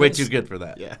seriousness, Way too good for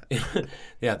that. Yeah.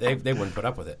 yeah, they wouldn't put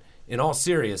up with it. In all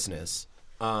seriousness,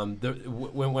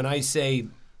 when I say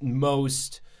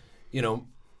most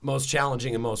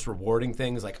challenging and most rewarding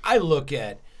things, like I look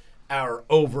at our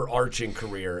overarching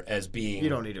career as being. You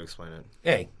don't need to explain it.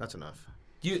 Hey, That's enough.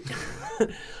 you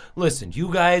listen.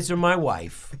 You guys are my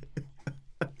wife.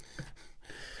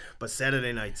 But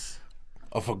Saturday nights.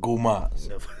 Of a gumas.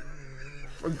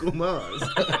 For Gumas.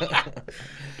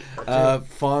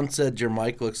 Fawn said your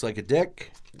mic looks like a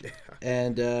dick.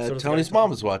 And does Tony's Guy's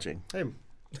mom is watching. Hey.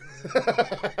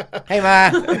 Hey,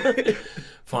 Ma.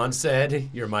 Fawn said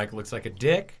your mic looks like a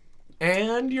dick,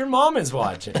 and your mom is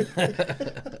watching.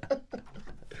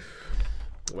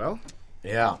 Well.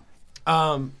 Yeah.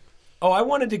 I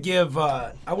wanted to give.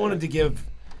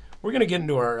 We're gonna get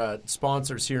into our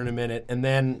sponsors here in a minute, and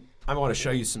then I want to show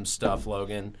you some stuff,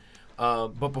 Logan.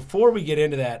 But before we get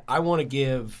into that, I want to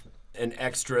give an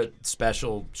extra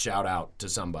special shout out to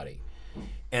somebody,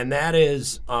 and that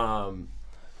is.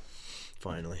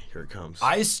 Finally, here it comes.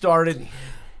 I started.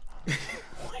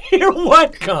 Here,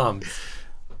 what comes?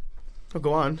 Oh,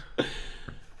 go on.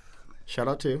 Shout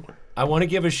out to. I want to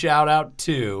give a shout out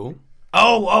to.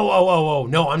 Oh!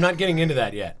 No, I'm not getting into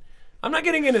that yet. I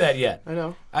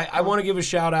know. I want to give a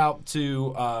shout out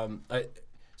to.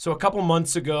 So a couple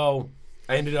months ago,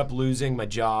 I ended up losing my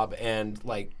job, and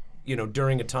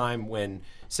during a time when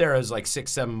Sarah's like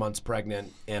 6-7 months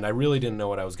pregnant, and I really didn't know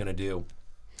what I was going to do,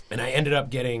 and I ended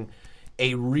up getting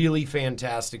a really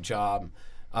fantastic job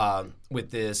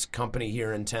with this company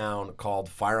here in town called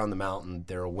Fire on the Mountain.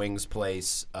 They're a wings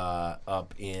place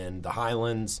up in the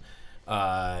Highlands.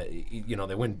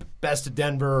 They win Best of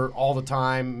Denver all the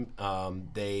time.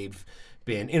 They've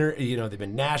been they've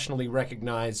been nationally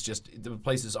recognized. Just the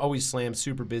place is always slammed,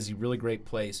 super busy, really great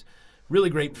place. really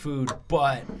great food,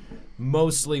 but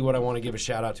mostly what I want to give a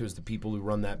shout out to is the people who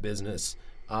run that business.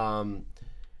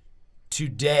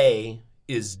 Today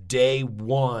is day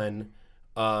one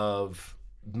of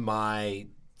my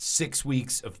 6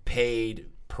 weeks of paid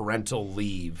parental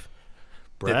leave.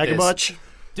 Brag a much.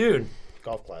 Dude,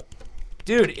 Golf clap.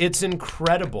 Dude, it's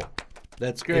incredible.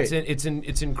 That's great.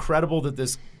 It's incredible that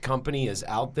this company is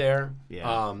out there.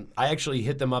 Yeah. I actually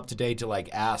hit them up today to like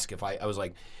ask if I was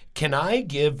like, can I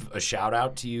give a shout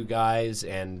out to you guys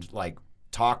and like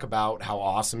talk about how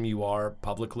awesome you are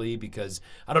publicly, because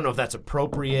I don't know if that's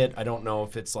appropriate. I don't know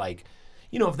if it's like,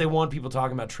 if they want people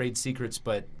talking about trade secrets,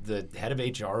 but the head of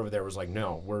HR over there was like,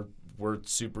 no, we're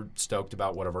super stoked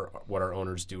about what our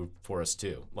owners do for us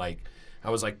too. Like, I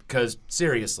was like, because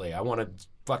seriously, I want to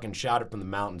fucking shout it from the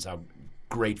mountains how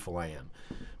grateful I am.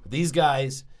 But these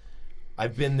guys,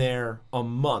 I've been there a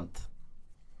month,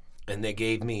 and they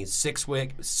gave me 6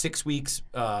 weeks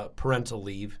parental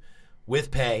leave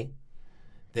with pay.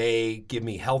 They give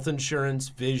me health insurance,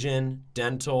 vision,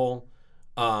 dental,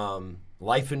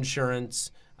 life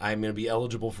insurance. I'm going to be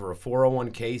eligible for a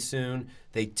 401k soon.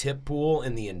 They tip pool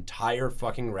in the entire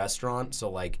fucking restaurant. So,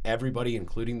 like, everybody,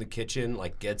 including the kitchen,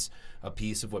 like, gets a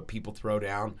piece of what people throw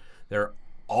down. They're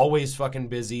always fucking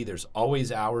busy. There's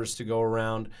always hours to go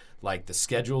around. Like, the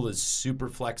schedule is super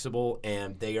flexible,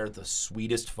 and they are the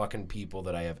sweetest fucking people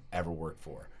that I have ever worked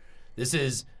for.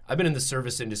 I've been in the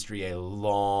service industry a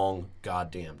long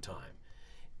goddamn time.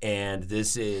 And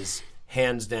this is,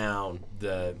 hands down,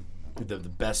 the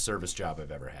best service job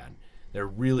I've ever had. They're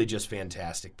really just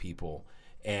fantastic people,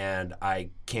 and I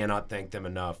cannot thank them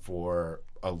enough for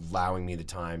allowing me the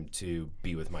time to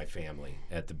be with my family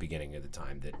at the beginning of the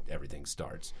time that everything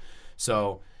starts.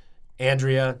 So,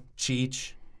 Andrea,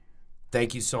 Cheech,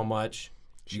 thank you so much.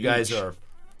 You guys are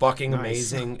fucking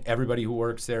amazing. Everybody who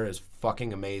works there is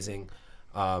fucking amazing.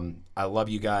 I love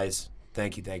you guys.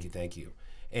 Thank you.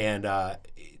 And,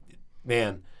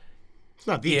 man, it's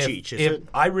not the Cheech, is it?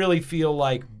 I really feel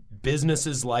like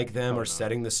businesses like them are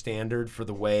setting the standard for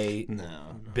the way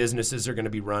businesses are going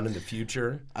to be run in the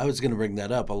future. I was going to bring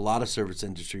that up. A lot of service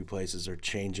industry places are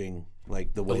changing,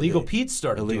 like the way Illegal Pete's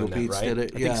started doing that, Pete's right? did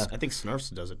it. I think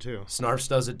Snarfs does it too. Snarfs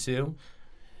does it too,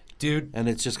 dude. And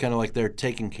it's just kind of like they're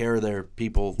taking care of their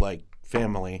people, like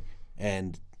family,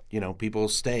 and people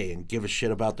stay and give a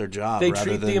shit about their job They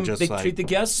rather treat than just like treat the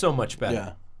guests so much better.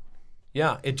 Yeah.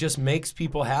 Yeah, it just makes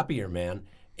people happier, man.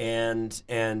 And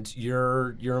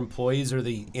your employees are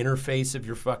the interface of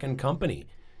your fucking company.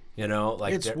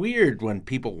 Like it's weird when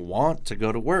people want to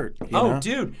go to work. You know?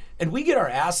 Dude, and we get our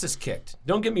asses kicked.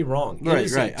 Don't get me wrong. It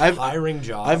is a tiring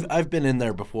job. I've been in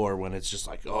there before when it's just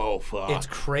like, oh fuck, it's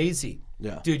crazy.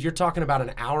 Yeah, dude, you're talking about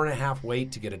an hour and a half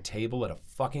wait to get a table at a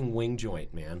fucking wing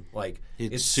joint, man. Like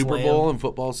it's Super Bowl and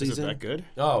football season. Is it that good?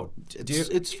 Oh,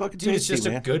 it's fucking dude, it's tasty, just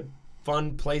man. a good,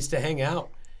 fun place to hang out.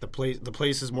 The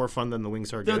place is more fun than the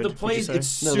wings are good. The place,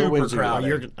 it's the wings super are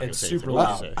good. crowded. It's super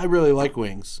loud. I really like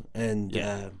wings, and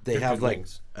they have like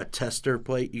wings. a tester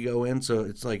plate you go in. So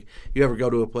it's like you ever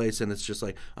go to a place and it's just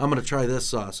like, I'm gonna try this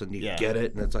sauce, and you get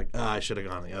it, and it's like, I should have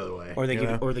gone the other way. Or they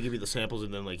give you the samples,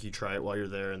 and then like you try it while you're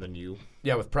there, and then you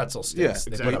with pretzel sticks.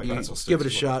 Yeah, exactly. You give it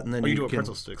a shot, and then you do it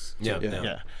pretzel sticks.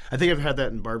 Yeah. I think I've had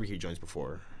that in barbecue joints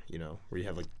before. Where you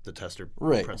have like the tester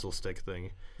pretzel stick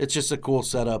thing. It's just a cool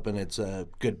setup, and it's a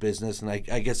good business, and I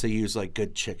guess they use like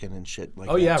good chicken and shit like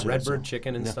that. Oh yeah, too, Redbird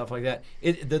chicken and stuff like that.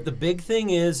 The big thing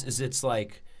is it's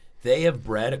like they have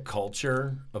bred a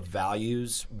culture of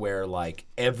values where like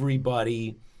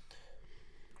everybody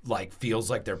like feels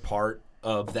like they're part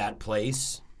of that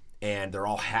place, and they're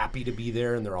all happy to be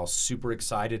there, and they're all super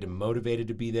excited and motivated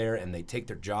to be there, and they take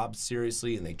their jobs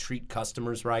seriously, and they treat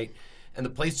customers right. And the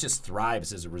place just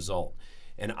thrives as a result.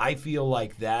 And I feel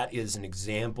like that is an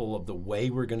example of the way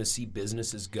we're going to see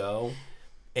businesses go,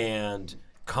 and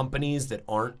companies that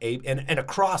aren't able, and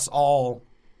across all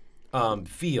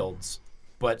fields,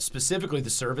 but specifically the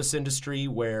service industry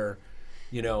where,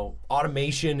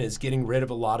 automation is getting rid of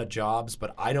a lot of jobs,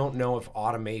 but I don't know if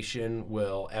automation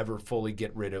will ever fully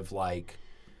get rid of like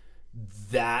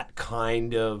that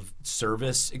kind of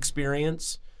service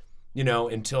experience,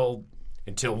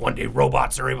 until one day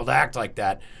robots are able to act like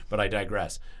that, but I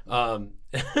digress. But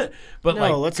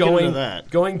let's get into that.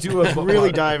 Going to a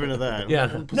really dive into that.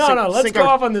 Yeah. Let's go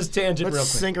off on this tangent real quick. Let's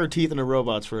sink our teeth into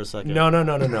robots for a second. No.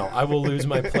 I will lose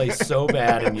my place so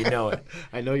bad, and you know it.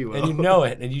 I know you will. And you know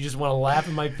it, and you just want to laugh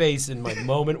in my face in my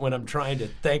moment when I'm trying to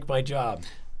thank my job.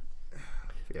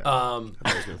 Yeah. I I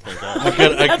was gonna think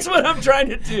that. That's what I'm trying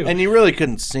to do. And you really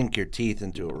couldn't sink your teeth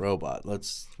into a robot.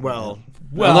 Well,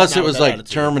 unless not it was with that like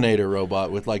attitude. Terminator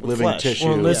robot with like living flesh. tissue.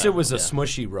 Well, unless Yeah, it was a yeah.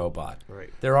 smushy robot. Right.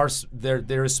 There is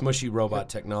smushy robot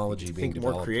technology being Think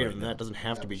more developed. creative right than now. that. Doesn't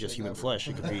have to be just human flesh.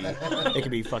 It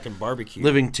could be fucking barbecue.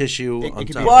 living tissue It on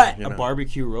could top be of, you a know.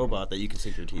 barbecue robot that you can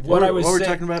sink your teeth. What in. I was What we're saying-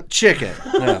 talking about? Chicken.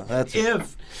 No, that's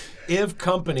If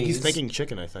companies, He's thinking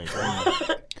chicken, I think.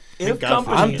 Right? if God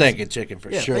for companies, I'm thinking chicken for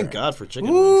yeah, sure. thank God for chicken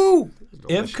Woo! wings. if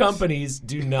Delicious. companies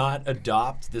do not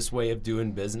adopt this way of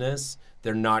doing business,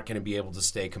 they're not going to be able to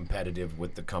stay competitive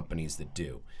with the companies that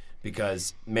do.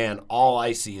 Because, man, all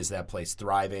I see is that place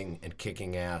thriving and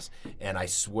kicking ass, and I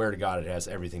swear to God it has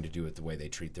everything to do with the way they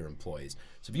treat their employees.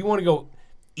 So if you want to go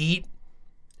eat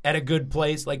at a good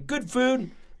place, like good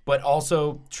food, but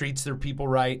also treats their people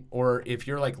right, or if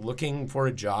you're like looking for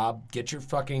a job, get your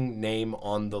fucking name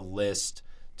on the list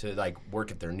to like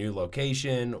work at their new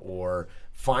location or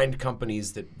find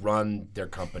companies that run their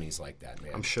companies like that,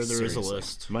 man. I'm sure there is a Seriously.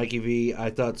 list. Mikey V, I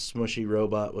thought smushy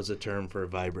robot was a term for a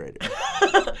vibrator.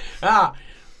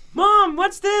 Mom,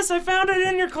 what's this? I found it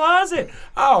in your closet.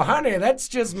 Oh, honey, that's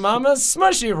just Mama's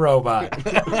smushy robot.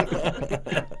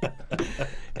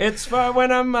 It's for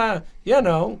when I'm,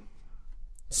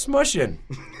 smushing.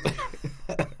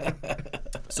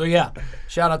 So, yeah,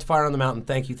 shout out to Fire on the Mountain.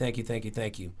 Thank you, thank you, thank you,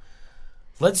 thank you.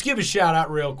 Let's give a shout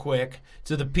out real quick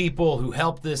to the people who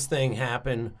help this thing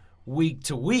happen week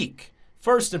to week.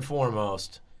 First and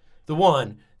foremost, the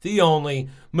one, the only,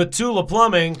 Matula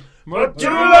Plumbing.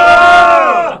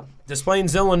 Matula! Des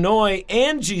Plaines, Illinois,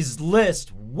 Angie's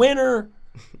List winner,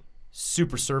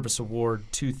 Super Service Award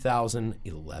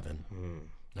 2011.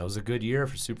 That was a good year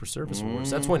for Super Service Awards.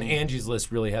 That's when Angie's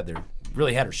List really had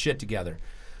her shit together.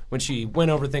 When she went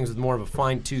over things with more of a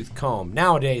fine-tooth comb.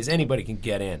 Nowadays, anybody can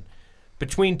get in.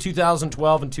 Between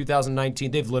 2012 and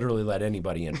 2019, they've literally let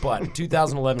anybody in. But in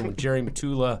 2011, when Jerry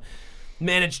Matula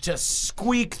managed to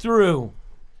squeak through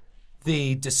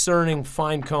the discerning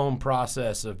fine comb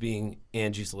process of being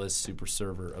Angie's List Super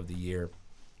Server of the Year,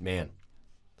 man,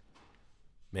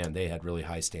 they had really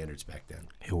high standards back then.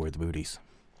 He'll wear the booties.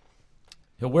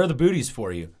 He'll wear the booties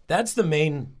for you. That's the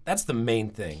main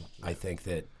thing, I think,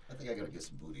 that I think I gotta get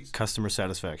some booties. Customer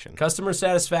satisfaction. customer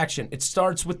satisfaction. It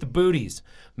starts with the booties.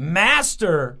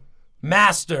 Master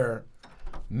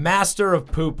of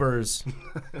poopers.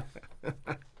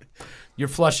 You're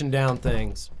flushing down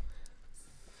things.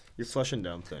 You're flushing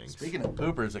down things. Speaking of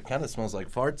poopers, it kind of smells like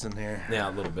farts in here. Yeah,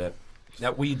 a little bit.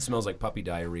 That weed smells like puppy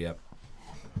diarrhea.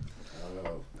 I don't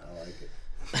know. I like it.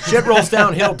 Shit rolls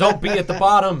downhill. Don't be at the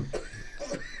bottom.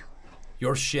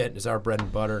 Your shit is our bread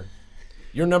and butter.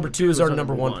 Your number two is our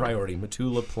number one priority.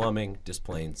 Matula Plumbing, Des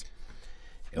Plaines.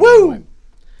 Woo!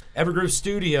 Evergroove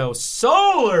Studio,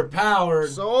 solar powered,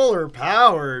 Solar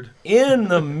powered. in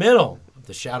the middle of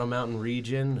the Shadow Mountain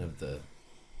region of the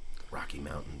Rocky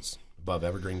Mountains above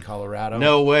Evergreen, Colorado.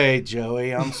 No way,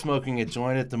 Joey. I'm smoking a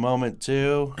joint at the moment,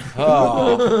 too.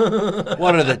 Oh,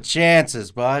 what are the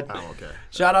chances, bud? Oh, okay.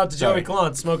 Shout out to Joey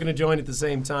Clont, smoking a joint at the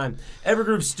same time.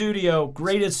 Evergroove Studio,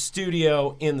 greatest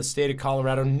studio in the state of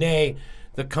Colorado, nay,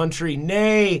 the country,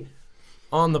 nay,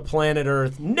 on the planet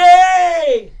Earth,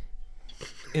 nay,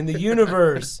 in the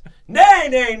universe, nay,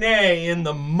 nay, nay, in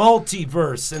the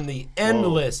multiverse, in the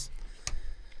endless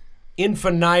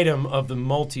infinitum of the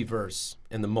multiverse,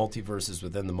 and the multiverses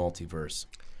within the multiverse.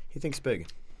 He thinks big.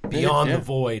 Beyond Yeah. the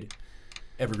void,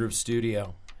 Evergroove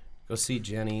Studio. Go see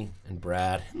Jenny and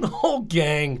Brad and the whole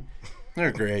gang.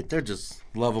 They're great. They're just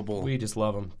lovable. We just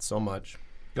love them so much.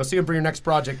 Go see them for your next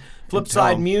project.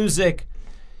 Flipside Music.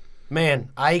 Man,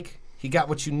 Ike, he got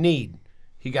what you need.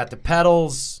 He got the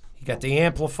pedals. He got the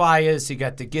amplifiers. He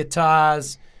got the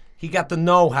guitars. He got the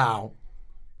know-how.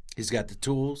 He's got the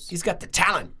tools. He's got the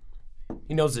talent.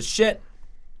 He knows his shit.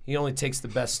 He only takes the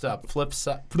best stuff.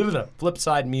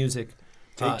 Flipside Music.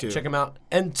 Take two. Check him out.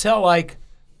 And tell Ike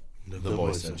the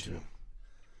voice sent you.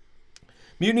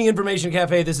 Mutiny Information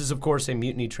Cafe. This is, of course, a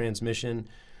Mutiny transmission,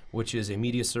 which is a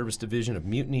media service division of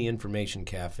Mutiny Information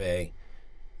Cafe,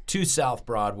 2 South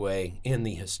Broadway in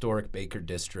the historic Baker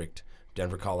District,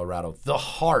 Denver, Colorado. The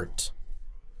heart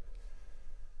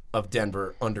of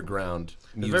Denver underground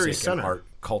very music and center. art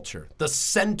culture. The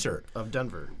center. Of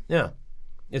Denver. Yeah.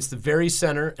 It's the very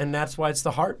center, and that's why it's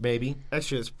the heart, baby.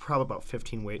 Actually, it's probably about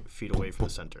 15 feet away from the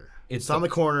center. It's It's on the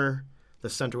corner. The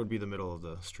center would be the middle of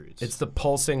the streets. It's the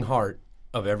pulsing heart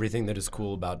of everything that is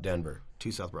cool about Denver.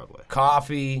 2 South Broadway.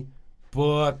 Coffee,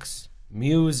 books,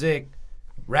 music,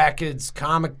 records,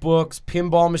 comic books,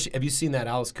 pinball machine. Have you seen that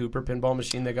Alice Cooper pinball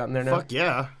machine they got in there now? Fuck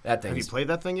yeah. That Have you thing's played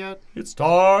that thing yet? it's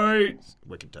tight.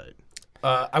 Wicked tight.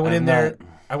 I went in there.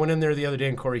 I went in there the other day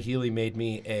and Corey Healy made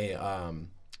me a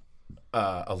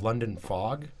London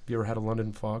Fog. Have you ever had a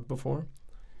London Fog before?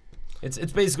 It's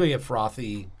basically a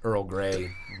frothy Earl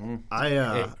Grey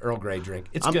Earl Grey drink.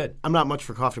 It's good. I'm not much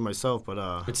for coffee myself,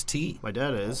 but It's tea. my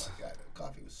dad is. Oh my God, the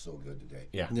coffee was so good today.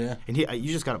 Yeah. Yeah. And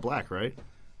you just got it black, right?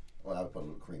 Well, I would put a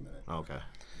little cream in it. Oh, okay.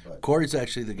 Corey's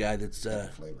actually the guy that's.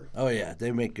 Flavor. Oh yeah,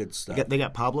 they make good stuff. They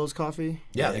got Pablo's coffee.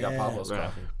 Yeah, they got Pablo's Right.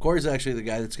 coffee. Corey's actually the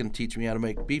guy that's going to teach me how to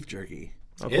make beef jerky.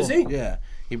 Is he? Yeah,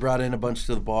 he brought in a bunch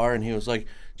to the bar, and he was like,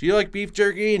 "Do you like beef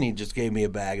jerky?" And he just gave me a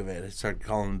bag of it. I started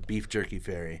calling him Beef Jerky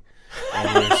Fairy, and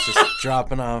he was just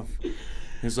dropping off.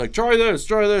 He's like, "Try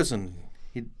this," and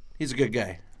he's a good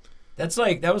guy.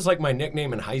 That was like my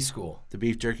nickname in high school. The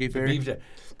Beef Jerky Fairy.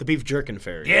 The beef jerkin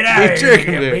fairy. Get out of here,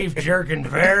 jerkin' you fairy. beef jerkin'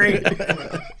 fairy.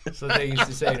 That's what they used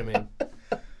to say to me.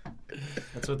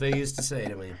 That's what they used to say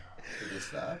to me. Did it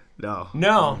stop? No.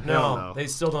 No. They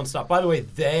still don't stop. By the way,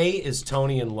 they is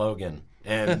Tony and Logan.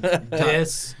 And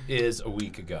this is a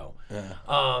week ago.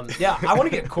 I want to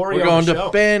get Corey We're on going the to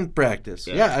show. band practice.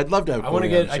 Yeah, I'd love to have. I want to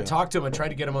Corey on get. the I show. talked to him. I tried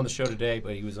to get him on the show today,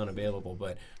 but he was unavailable.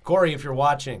 But Corey, if you're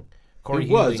watching, Corey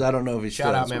He was. Healy, I don't know if he's shout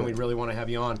still out, is, man. but- We really want to have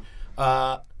you on.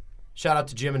 Shout out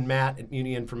to Jim and Matt at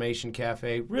Muni Information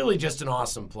Cafe. Really, just an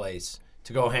awesome place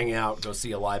to go hang out, go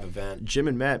see a live event. Jim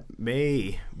and Matt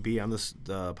may be on this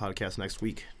podcast next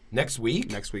week. Next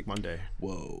week, Monday.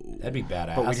 Whoa. that'd be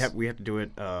badass. But we have to do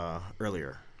it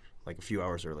earlier, like a few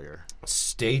hours earlier.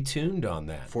 Stay tuned on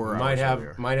that. 4 might hours have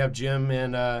earlier. might have Jim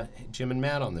and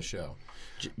Matt on the show.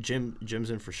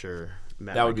 Jim's in for sure.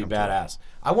 Matt That might would be come too. badass.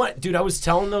 I was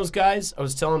telling those guys, I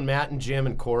was telling Matt and Jim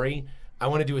and Corey, I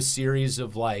want to do a series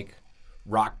of like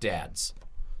rock dads.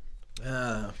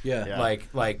 Yeah.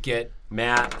 Like get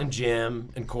Matt and Jim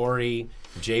and Corey,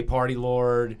 Jay Party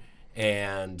Lord,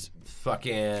 and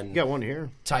fucking You got one here.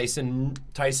 Tyson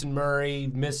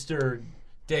Murray, Mr.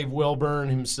 Dave Wilburn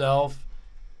himself.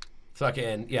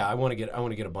 Fucking yeah, I want to get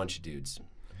a bunch of dudes,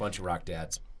 a bunch of rock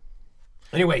dads.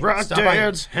 Anyway, Rock stop by-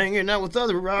 dads hanging out with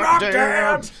other rock, Rock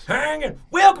dads hanging.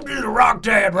 Welcome to the Rock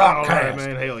Dad Rockcast. All right,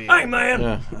 man. Hell yeah. Hey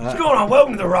man, what's going on?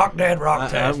 Welcome to the Rock Dad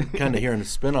Rockcast. I'm kind of hearing a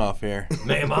spin-off here.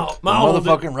 Man, my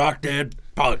Motherfucking Rock Dad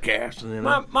podcast. You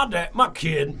know? my dad, my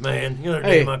kid, man. The other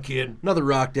day, Hey. my kid. Another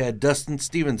Rock Dad, Dustin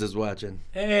Stevens, is watching.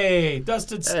 Hey,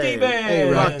 Dustin Stevens. hey,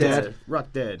 Rock Dad.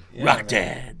 Rock dad. Yeah, Rock man.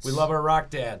 Dads. We love our rock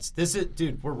dads. This is,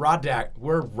 dude. We're Rock Dad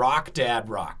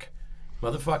Rock.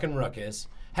 Motherfucking ruckus.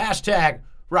 Hashtag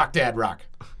Rock Dad Rock.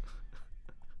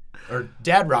 Or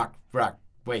Dad Rock.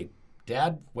 Wait.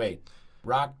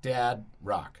 Rock Dad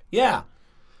Rock. Yeah.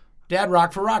 Dad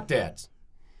Rock for Rock Dads.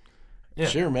 Yeah.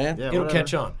 Sure, man. Yeah. It'll whatever.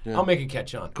 catch on. I'll make it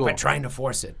catch on. Cool. Quit trying to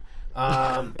force it.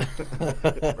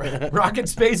 Rocket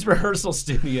Space Rehearsal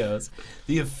Studios,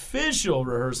 the official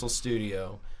rehearsal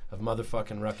studio of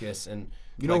motherfucking Ruckus and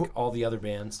know- all the other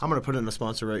bands. I'm gonna put in a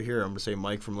sponsor right here. I'm gonna say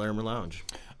Mike from Larimer Lounge.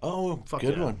 Oh, Fuck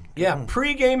good yeah. one. Yeah,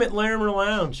 pregame at Larimer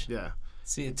Lounge. Yeah.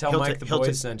 Tell Mike the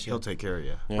boys sent you. He'll take care of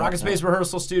you. Yeah. Rocket Space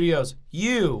Rehearsal Studios.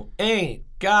 You ain't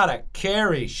gotta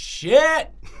carry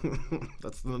shit.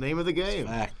 That's the name of the game.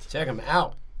 Fact. Check them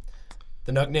out.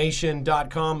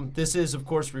 TheNugNation.com. This is, of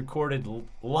course, recorded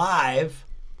live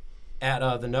at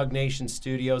the Nug Nation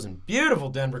Studios in beautiful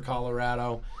Denver,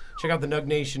 Colorado. Check out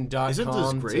TheNugNation.com Isn't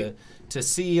this great? to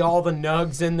see all the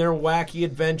Nugs and their wacky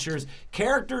adventures.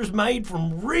 Characters made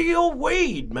from real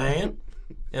weed, man.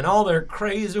 And all their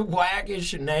crazy, wacky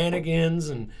shenanigans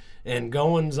and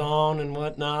goings on and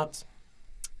whatnots.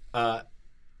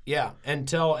 Yeah, and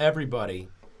tell everybody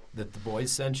that the boys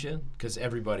sent you, because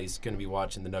everybody's going to be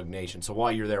watching the Nug Nation. So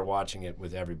while you're there watching it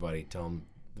with everybody, tell them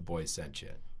the boys sent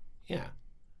you. Yeah.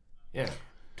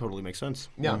 Totally makes sense.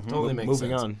 Yeah, totally makes sense.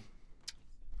 Moving on.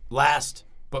 Last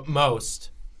but most,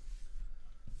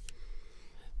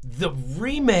 the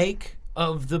remake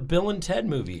of the Bill and Ted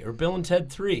movie, or Bill and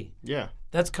Ted 3. Yeah.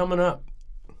 That's coming up.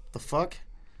 The fuck?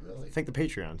 Really? Thank the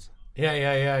Patreons.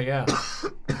 Yeah.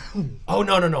 Oh,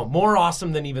 no. More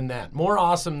awesome than even that. More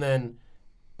awesome than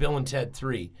Bill and Ted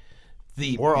 3.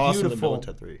 The More awesome than beautiful- Bill and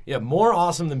Ted 3. Yeah, more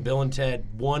awesome than Bill and Ted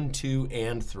 1, 2,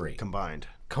 and 3. Combined.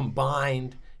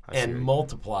 Combined see and it.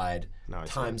 multiplied Now I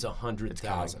see times it.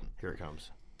 100,000. Here it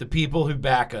comes. The people who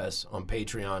back us on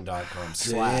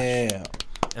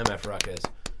patreon.com/MFRuckus.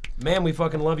 Man, we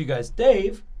fucking love you guys.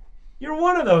 Dave, you're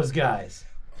one of those guys.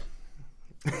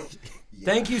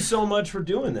 Thank you so much for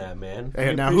doing that, man. Hey,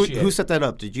 We now, who appreciate it. set that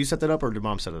up? Did you set that up or did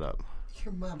Mom set it up?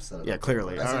 Your mom said it. Yeah,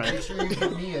 clearly. I said, All right. make sure you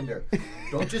get me in there.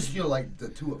 Don't just, like the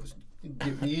two of us. You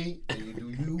get me, and you do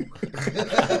you.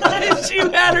 She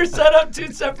had her set up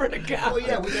 2 separate accounts. Oh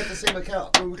yeah, we got the same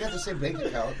account. We got the same bank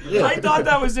account. I thought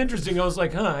that was interesting. I was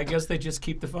like, I guess they just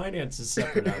keep the finances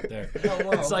separate out there. Oh,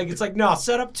 wow. It's like no,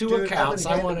 set up 2 Dude, accounts.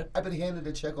 I've been handed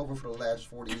a check over for the last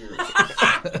 40 years.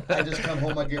 I just come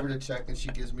home, I give her the check, and she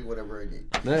gives me whatever I need.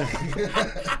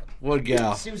 What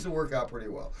gal? It seems to work out pretty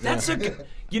well. That's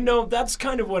that's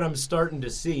kind of what I'm starting to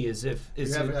see. Is You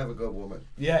have to have a good woman.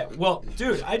 Yeah. Well,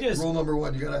 dude, Rule number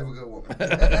 1: you gotta have a good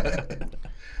woman.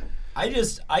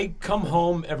 I come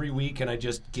home every week and I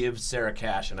just give Sarah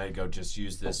cash and I go, just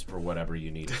use this for whatever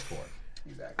you need it for.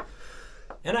 Exactly.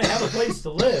 And I have a place to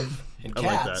live and I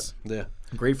like cats. Yeah.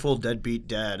 Grateful Deadbeat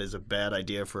Dad is a bad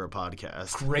idea for a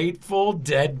podcast. Grateful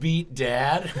Deadbeat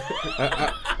Dad.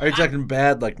 Are you talking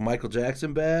bad like Michael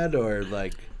Jackson bad or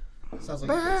like? Sounds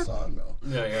like a good song though.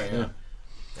 Yeah.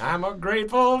 I'm a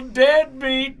grateful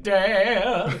deadbeat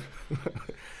dad.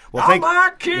 Well, All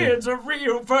my kids are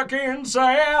real fucking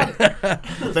sad.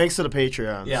 thanks to the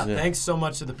Patreons. Yeah, thanks so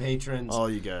much to the patrons. All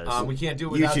you guys. We can't do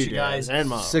it without you guys. And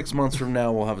Mom. 6 months from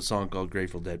now, we'll have a song called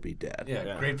 "Grateful Deadbeat Dad."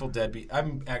 Yeah, Grateful Deadbeat.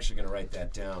 I'm actually going to write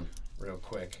that down real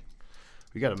quick.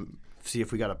 We got to see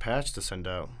if we got a patch to send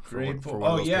out for Grateful.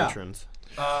 one of those patrons.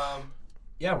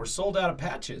 Yeah, we're sold out of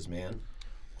patches, man.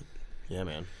 Yeah,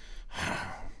 man.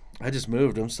 I just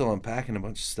moved. I'm still unpacking a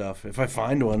bunch of stuff. If I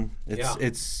find one,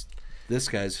 it's this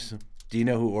guy's. Do you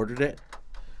know who ordered it?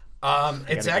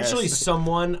 It's actually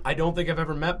someone I don't think I've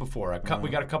ever met before. We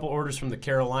got a couple orders from the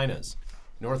Carolinas,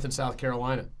 North and South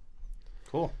Carolina.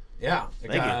 Cool. Yeah,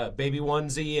 Thank got a baby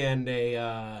onesie and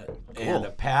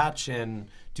a patch, and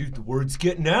dude, the word's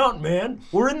getting out, man.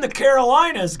 We're in the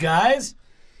Carolinas, guys.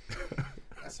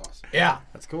 That's awesome. Yeah,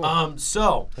 That's cool.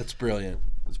 So That's brilliant.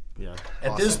 Yeah.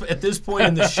 at this point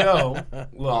in the show,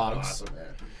 Logs, Awesome,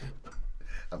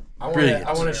 man. I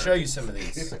want to show you some of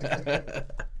these.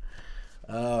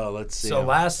 Oh, let's see. So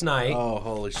last night, Oh,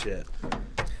 holy shit!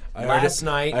 I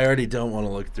already don't want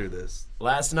to look through this.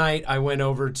 Last night, I went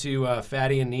over to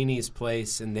Faddy and Nini's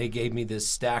place, and they gave me this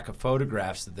stack of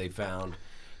photographs that they found.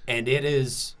 And it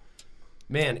is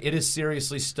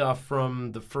seriously stuff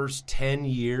from the first 10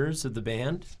 years of the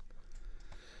band.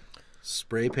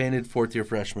 Spray painted 4th-year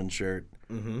freshman shirt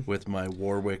with my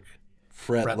Warwick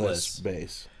fretless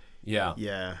bass. Yeah.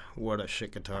 Yeah. What a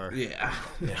shit guitar. Yeah.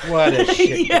 What a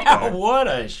shit Yeah, what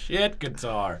a shit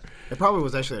guitar. It probably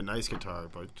was actually a nice guitar,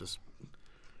 but just...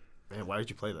 Man, why did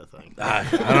you play that thing? I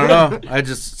don't know. I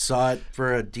just saw it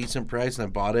for a decent price and I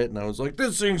bought it and I was like,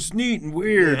 this thing's neat and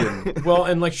weird. And Well,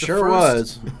 and like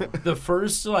was. The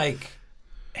first like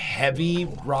heavy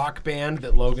rock band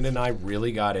that Logan and I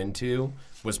really got into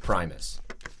was Primus.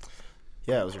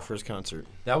 Yeah, it was your first concert.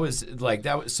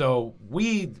 So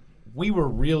we were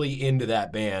really into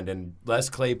that band, and Les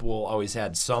Claypool always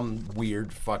had some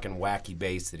weird fucking wacky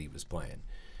bass that he was playing.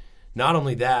 Not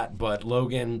only that, but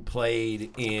Logan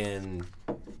played in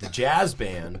the jazz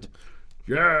band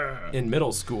in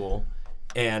middle school,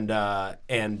 and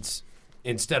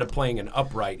instead of playing an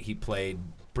upright, he played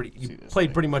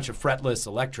pretty much a fretless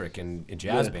electric in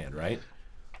jazz band, right?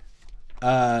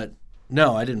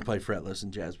 No, I didn't play fretless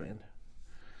in jazz band.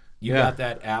 You got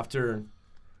that after.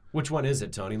 Which one is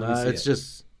it, Tony? Let me see. It's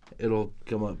just, it'll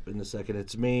come up in a second.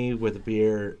 It's me with a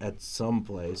beer at some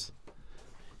place.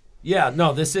 Yeah,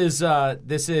 no, this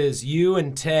is you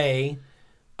and Tay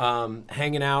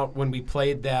hanging out when we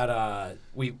played that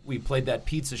we played that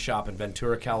pizza shop in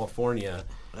Ventura, California,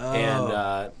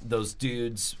 and those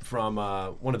dudes from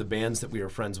one of the bands that we were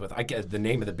friends with. I guess the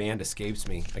name of the band escapes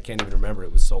me. I can't even remember.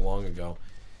 It was so long ago.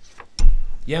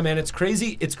 Yeah, man, it's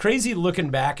crazy. It's crazy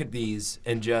looking back at these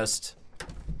and just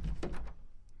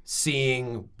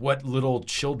seeing what little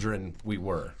children we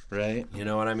were. Right? You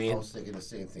know what I mean? I was thinking the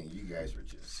same thing. You guys were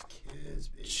just kids,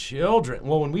 baby. Children.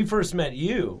 Well, when we first met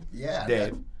you, Yeah,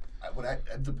 Dave.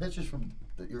 The pictures from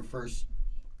your first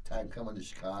time coming to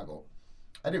Chicago,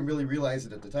 I didn't really realize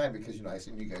it at the time because I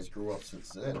seen you guys grew up since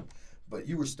then, but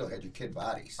you still had your kid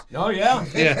bodies. Oh yeah,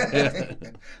 Yeah.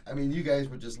 I mean, you guys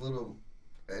were just little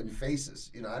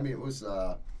faces. It was.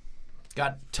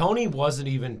 Tony wasn't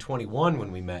even 21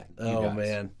 when we met. you Oh, guys.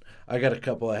 man. I got a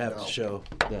couple I have to show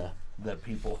the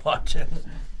people watching.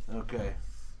 Okay.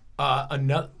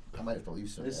 Another. I might have to leave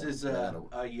some. This is a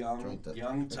young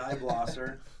Ty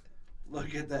Blosser.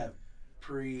 Look at that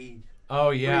Oh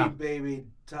yeah. pre-baby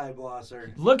Ty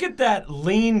Blosser. Look at that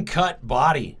lean cut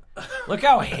body. Look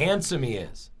how handsome he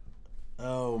is.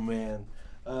 Oh, man.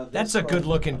 That's a good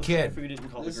looking kid. You didn't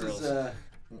call This the girls. is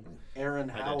Aaron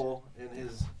Howell in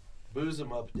his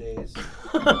boozem up days.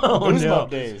 Oh no.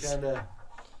 days. Kind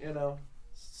of,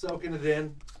 soaking it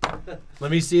in.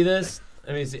 Let me see this.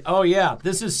 Let me see. Oh, yeah.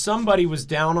 This is somebody was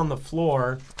down on the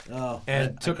floor Oh,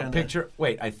 and took a picture.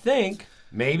 Wait, I think,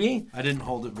 maybe. I didn't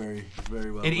hold it very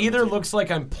well. It either looks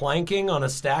like I'm planking on a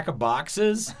stack of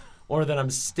boxes or that I'm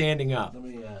standing up. Let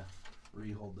me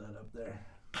re-hold that up there.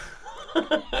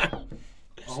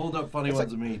 I'll hold up funny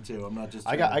ones of me, too. I'm not just...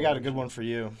 I got a good one for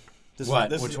you. Which one?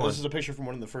 This is a picture from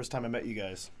one of the first time I met you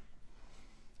guys.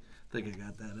 I think I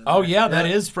got that in Oh there. yeah, that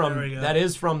is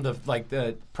from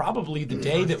the probably the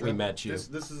day that we met you.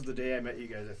 This is the day I met you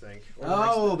guys, I think.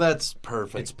 Oh, that's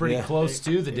perfect. It's pretty close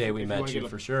to the day we met you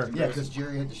for sure. Yeah, because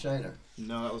Jerry had the shiner.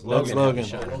 No, that was Logan. Logan.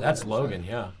 had the shiner. That's Logan,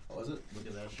 yeah. Oh, was it? Look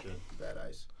at that shit. Bad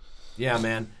eyes. Yeah,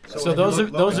 man. So So those of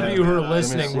you who are Let me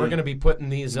listening, see. we're going to be putting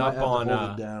these Might up have to on.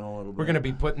 hold it down a little bit. We're going to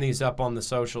be putting these up on the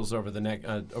socials over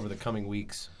the coming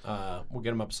weeks. We'll get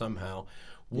them up somehow.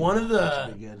 One of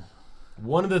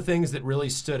the things that really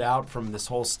stood out from this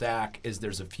whole stack is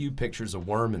there's a few pictures of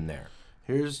Worm in there.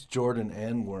 Here's Jordan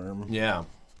and Worm. Yeah.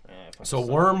 So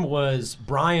Worm was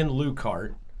Brian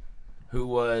Lucart, who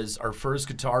was our first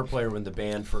guitar player when the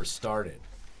band first started.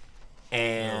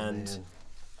 And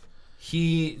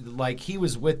he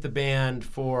was with the band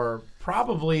for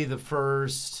probably the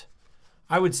first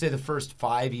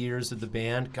 5 years of the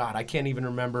band. God, I can't even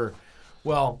remember.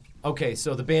 Well, okay,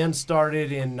 so the band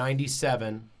started in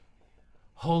 97.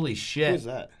 Holy shit. Who's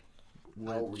that?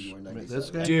 How old were you in 97? This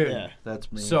guy? Dude. Yeah.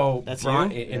 That's me. So That's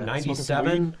Brian, you? in Yeah.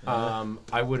 97,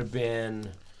 I would have been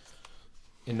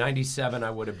in 97 I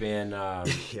would have been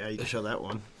Yeah, you can show that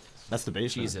one. That's the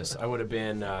basement. Jesus, I would have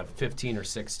been 15 or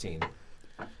 16.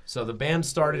 So the band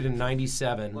started in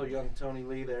 97 Little young Tony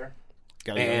Lee there.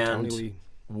 Got a young Tony and Lee.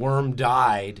 Worm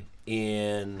died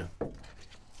in,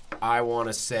 I want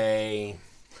to say,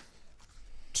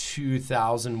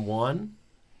 2001.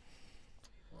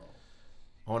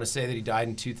 I want to say that he died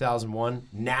in 2001.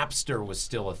 Napster was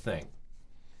still a thing.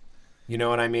 You know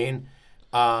what I mean?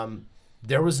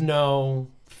 There was no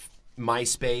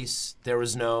MySpace. There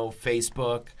was no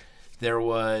Facebook. There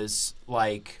was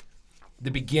like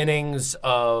the beginnings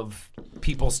of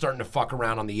people starting to fuck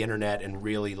around on the internet and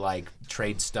really like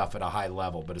trade stuff at a high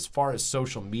level. But as far as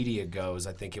social media goes,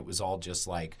 I think it was all just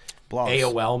like Blogs.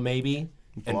 AOL maybe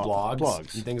and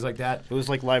Blogs. and things like that. It was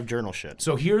like live journal shit.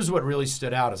 So here's what really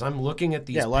stood out is I'm looking at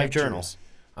these live pictures. journal.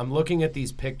 I'm looking at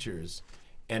these pictures,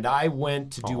 and I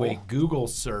went to do a Google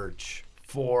search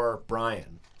for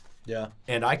Brian, Yeah.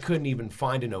 and I couldn't even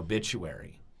find an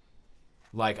obituary.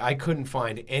 Like, I couldn't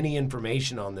find any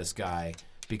information on this guy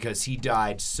because he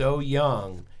died so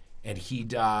young, and he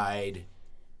died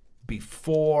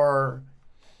before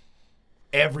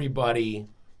everybody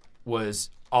was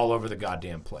all over the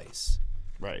goddamn place.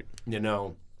 Right. You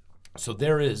know, so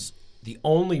there is the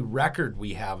only record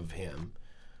we have of him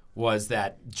was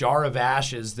that jar of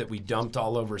ashes that we dumped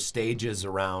all over stages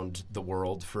around the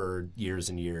world for years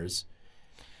and years.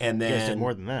 And You guys then did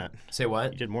more than that. say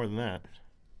what? You did more than that.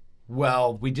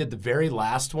 Well, we did the very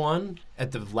last one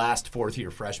at the last fourth year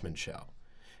freshman show.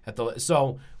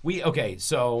 So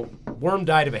Worm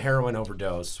died of a heroin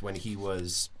overdose when he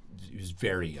was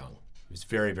very young. He was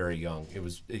very, very young. He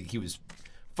was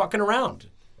fucking around.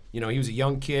 You know, he was a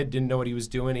young kid, didn't know what he was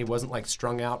doing. He wasn't like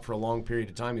strung out for a long period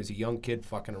of time. He was a young kid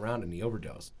fucking around and he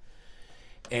overdosed.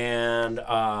 And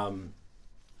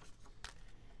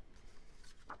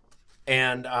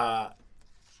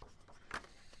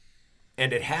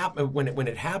it happened when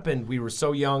it happened. We were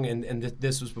so young, and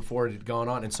this was before it had gone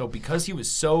on. And so, because he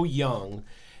was so young,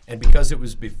 and because it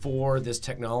was before this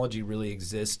technology really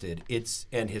existed,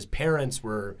 and his parents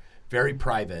were very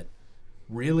private.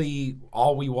 Really,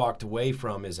 all we walked away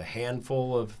from is a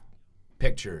handful of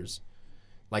pictures.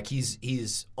 Like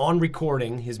he's on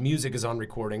recording. His music is on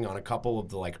recording on a couple of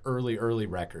the like early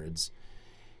records,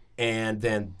 and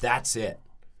then that's it.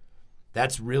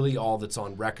 That's really all that's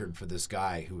on record for this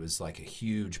guy who was like a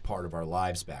huge part of our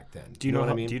lives back then. Do you know what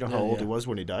how, I mean? Do you know how old he was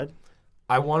when he died?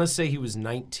 I want to say he was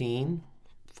 19.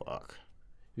 Fuck.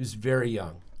 He was very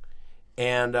young,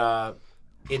 and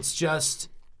it's just.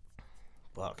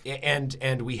 Fuck.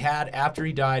 And we had, after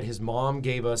he died, his mom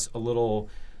gave us a little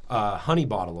honey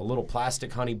bottle, a little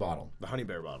plastic honey bottle. The honey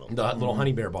bear bottle. The little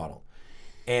honey bear bottle.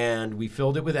 And we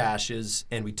filled it with ashes,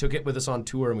 and we took it with us on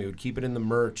tour, and we would keep it in the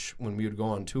merch when we would go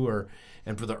on tour.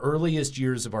 And for the earliest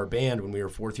years of our band, when we were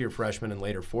fourth-year freshmen and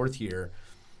later fourth year,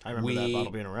 I remember that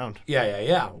bottle being around.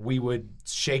 Yeah. We would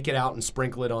shake it out and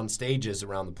sprinkle it on stages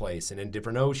around the place and in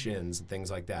different oceans and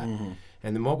things like that. Mm-hmm.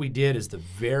 And then what we did is the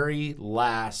very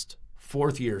last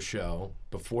fourth-year show,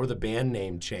 before the band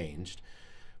name changed,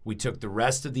 we took the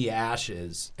rest of the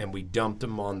ashes and we dumped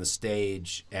them on the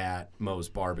stage at Moe's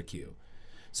Barbecue.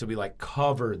 So we like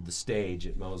covered the stage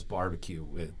at Moe's Barbecue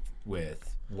with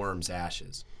Worm's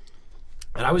ashes.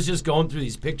 And I was just going through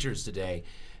these pictures today,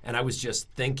 and I was just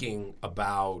thinking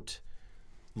about,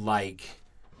 like,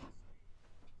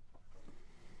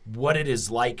 what it is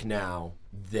like now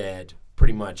that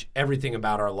pretty much everything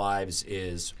about our lives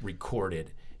is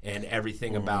recorded, and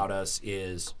everything about us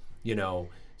is,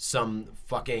 some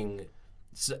fucking,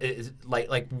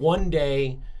 like one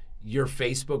day your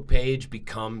Facebook page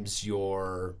becomes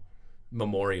your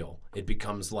memorial. It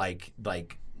becomes like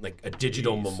a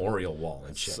digital memorial wall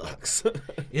and shit. Sucks.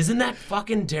 Isn't that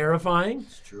fucking terrifying?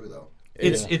 It's true though.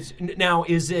 It's now,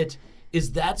 is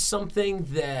that something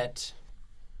that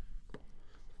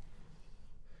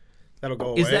That'll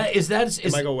go away.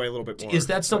 It might go away a little bit more. Is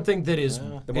that something that is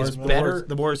better?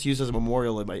 The more it's used as a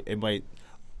memorial, it might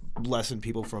lessen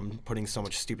people from putting so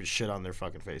much stupid shit on their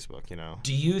fucking Facebook.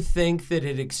 Do you think that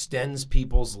it extends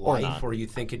people's life, not. or you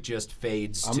think it just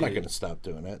fades? I'm not going to stop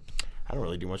doing it. I don't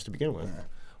really do much to begin with.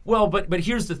 Well, but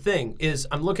here's the thing: is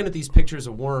I'm looking at these pictures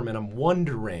of Worm, and I'm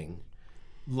wondering,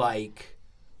 like,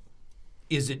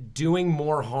 is it doing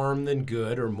more harm than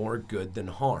good, or more good than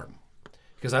harm?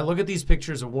 Because I look at these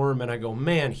pictures of Worm, and I go,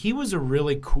 man, he was a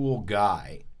really cool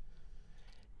guy,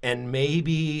 and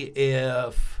maybe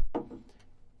if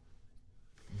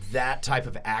that type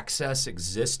of access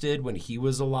existed when he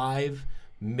was alive,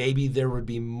 maybe there would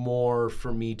be more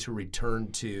for me to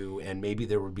return to, and maybe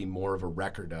there would be more of a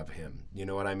record of him. You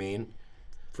know what I mean?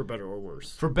 For better or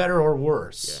worse. For better or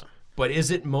worse. Yeah. But is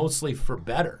it mostly for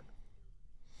better?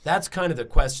 That's kind of the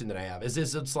question that I have.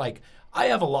 It's like, I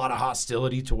have a lot of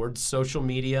hostility towards social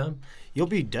media. You'll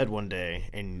be dead one day,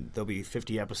 and there'll be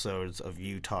 50 episodes of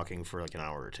you talking for like an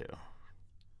hour or two.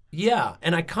 Yeah,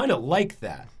 and I kind of like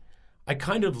that. I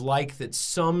kind of like that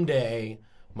someday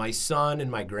my son and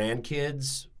my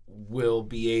grandkids will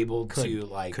be able to,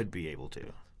 like... Could be able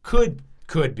to.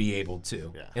 Could be able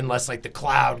to. Yeah. Unless, like, the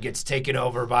cloud gets taken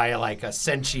over by, like, a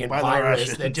sentient By the virus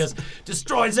Russians. that just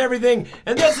destroys everything.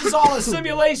 And this is all a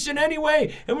simulation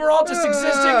anyway. And we're all just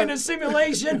existing in a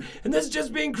simulation. And this is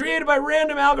just being created by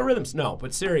random algorithms. No,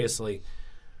 but seriously,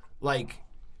 like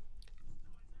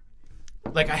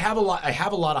I have a lot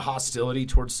of hostility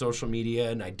towards social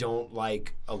media, and I don't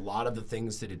like a lot of the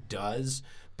things that it does,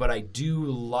 but I do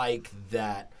like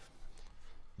that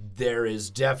there is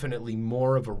definitely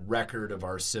more of a record of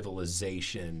our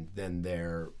civilization than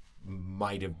there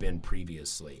might have been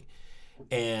previously.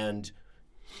 And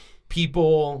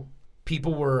people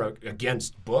were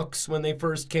against books when they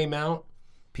first came out.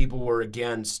 People were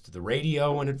against the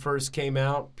radio when it first came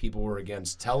out. People were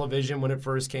against television when it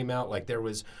first came out. Like, there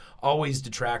was always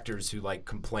detractors who, like,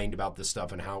 complained about this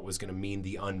stuff and how it was going to mean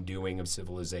the undoing of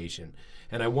civilization.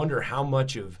 And I wonder how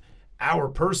much of our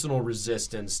personal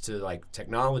resistance to, like,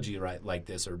 technology like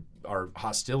this, or our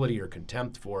hostility or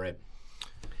contempt for it,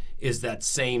 is that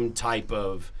same type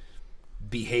of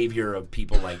behavior of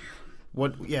people, like,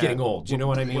 getting old. Do you know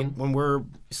what I mean? When we're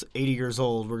 80 years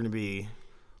old, we're going to be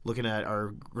looking at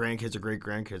our grandkids or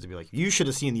great-grandkids and be like, you should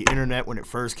have seen the internet when it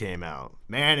first came out.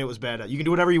 Man, it was bad. You can do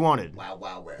whatever you wanted. Wow,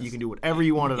 wow, West. You can do whatever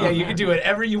you wanted. Yeah, you can do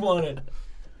whatever you wanted.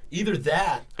 Either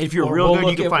that. If you're or real we'll good, you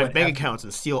look can at find what bank accounts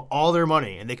and steal all their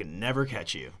money, and they can never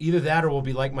catch you. Either that, or we'll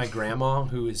be like my grandma,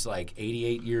 who is like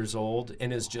 88 years old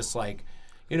and is just like,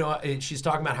 she's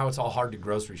talking about how it's all hard to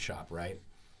grocery shop, right?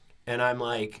 And I'm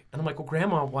like, well,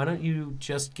 Grandma, why don't you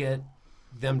just get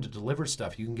them to deliver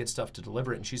stuff? You can get stuff to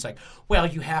deliver it. And she's like, well,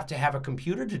 you have to have a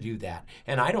computer to do that.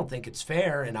 And I don't think it's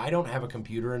fair. And I don't have a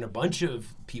computer. And a bunch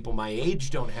of people my age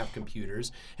don't have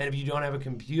computers. And if you don't have a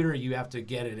computer, you have to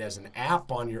get it as an app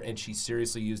on your, and she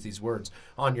seriously used these words,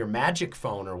 on your magic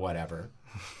phone or whatever.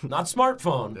 Not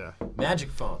smartphone,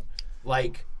 magic phone.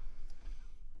 Like,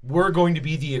 we're going to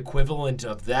be the equivalent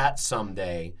of that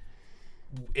someday,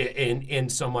 in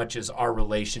so much as our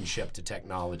relationship to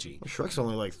technology. Shrek's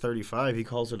only like 35. He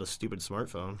calls it a stupid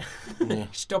smartphone.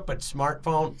 Stupid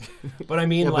smartphone. But I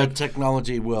mean, but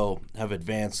technology will have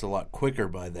advanced a lot quicker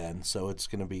by then, so it's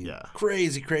going to be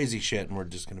crazy shit, and we're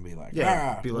just going to be like,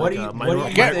 Be what like, do you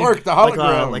I can't work the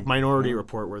hologram. like Minority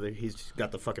Report, where he's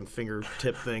got the fucking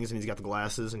fingertip things, and he's got the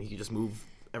glasses, and he can just move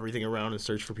everything around and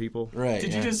search for people. Right.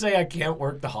 Did you just say I can't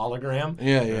work the hologram?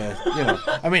 Yeah.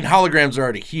 I mean, holograms are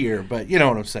already here, but you know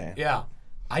what I'm saying. Yeah.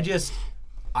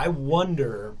 I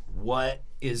wonder what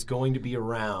is going to be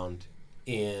around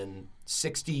in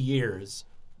 60 years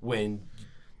when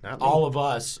all of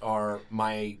us are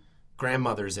my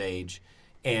grandmother's age,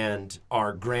 and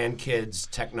our grandkids'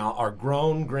 our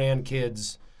grown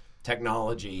grandkids'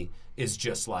 technology is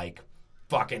just like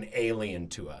fucking alien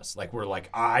to us. Like, we're like,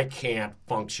 I can't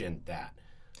function that.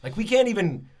 Like, we can't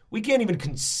even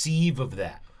conceive of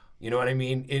that. You know what I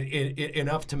mean?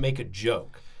 Enough to make a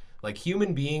joke. Like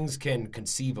human beings can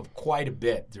conceive of quite a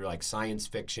bit through like science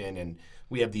fiction, and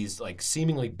we have these like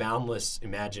seemingly boundless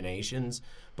imaginations,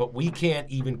 but we can't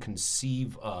even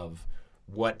conceive of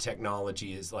what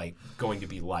technology is like going to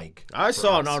be like. I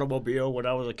saw an automobile when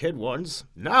I was a kid once.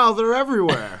 Now they're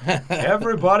everywhere.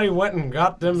 Everybody went and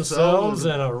got themselves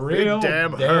in a real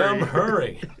damn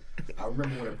hurry. I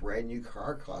remember when a brand new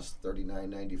car cost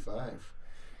 $39.95.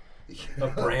 A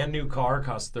brand new car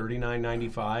costs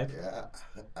 $39.95. Yeah,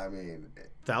 I mean,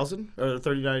 1,000 or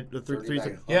 39?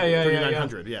 39. Yeah.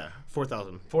 3,900. Yeah,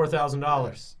 4,000.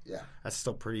 $4,000. Yeah. That's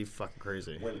still pretty fucking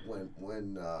crazy. When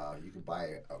you could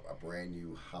buy a brand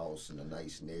new house in a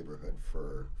nice neighborhood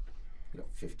for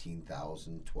 $15,000,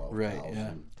 $12,000. Right,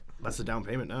 yeah. That's the down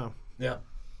payment now. Yeah.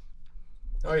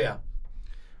 Oh yeah.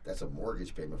 That's a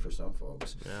mortgage payment for some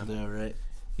folks. Yeah, right.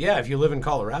 Yeah, if you live in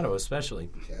Colorado, especially.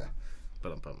 Yeah.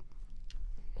 But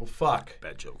Well, fuck.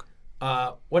 bad joke.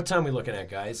 What time we looking at,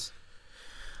 guys?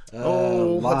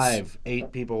 Live,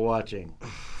 8 people watching.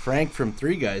 Frank from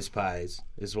Three Guys Pies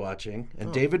is watching,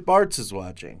 and David Bartz is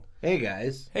watching. Hey,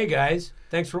 guys. Hey, guys.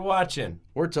 Thanks for watching.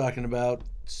 We're talking about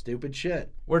stupid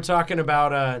shit. We're talking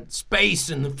about space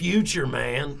in the future,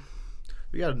 man.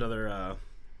 We got another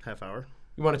half hour.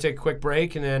 You want to take a quick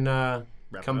break and then come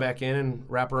it up. back in and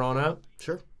wrap her on up?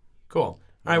 Sure. Cool. All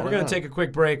right, we're going on. to take a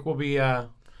quick break. We'll be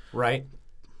right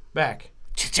back.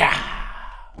 Cha-cha!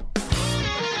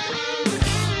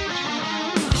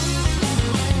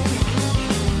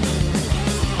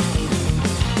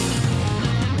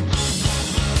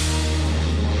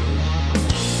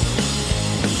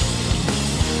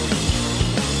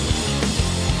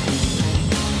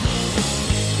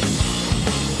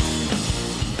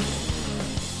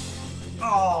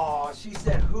 Oh, she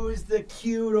said, who's the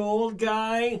cute old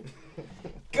guy?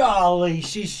 Golly,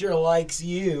 she sure likes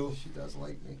you. She does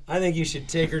like me. I think you should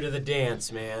take her to the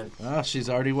dance, man. Oh, she's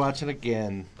already watching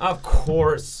again. Of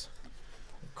course.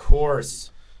 Of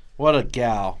course. What a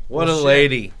gal. What Well, a shit.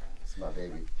 lady. It's my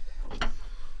baby.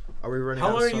 Are we running How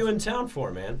out long of are stuff? you in town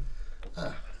for, man?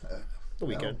 The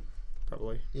weekend.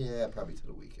 Probably. Yeah, probably to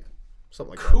the weekend.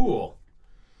 Something like Cool.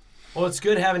 Well, it's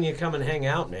good having you come and hang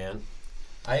out, man.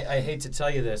 I hate to tell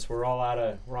you this, we're all out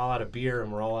of beer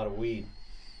and we're all out of weed.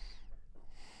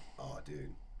 Oh, dude.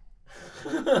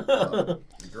 The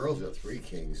girls are Three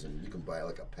Kings, and you can buy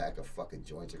like a pack of fucking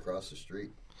joints across the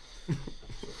street. So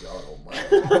if y'all don't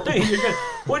mind.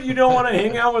 What, you don't want to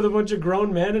hang out with a bunch of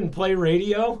grown men and play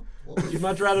radio? Would you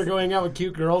much rather go hang out with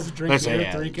cute girls and drink beer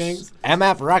at Three Kings?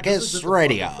 MF This Ruckus is just a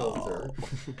Radio.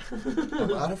 fucking filter.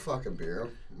 I'm out of fucking beer.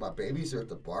 My babies are at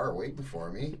the bar waiting for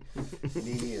me.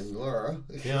 Nene and Laura.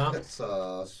 Yeah.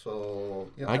 So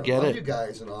I get love it. you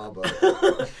guys and all,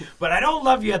 but But I don't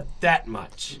love you that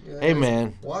much. Hey,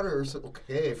 man. water is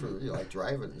okay for like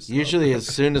driving and stuff. Usually, as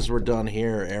soon as we're done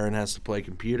here, Aaron has to play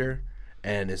computer.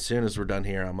 And as soon as we're done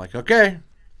here, I'm like, okay,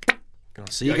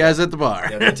 gonna see you guys at the bar.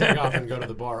 Yeah, they take off and go to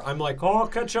the bar. I'm like, oh, I'll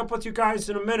catch up with you guys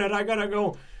in a minute. I gotta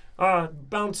go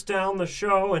bounce down the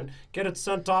show and get it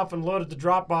sent off and load at the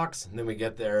Dropbox. And then we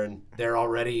get there and they're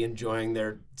already enjoying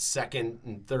their second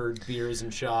and third beers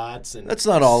and shots. And That's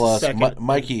not all us. Second.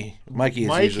 Mikey is Mikey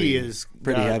usually is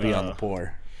pretty got, heavy on the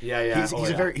pour. yeah.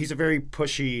 He's a very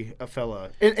pushy fella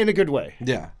in a good way.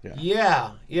 Yeah.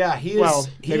 Yeah. He Well,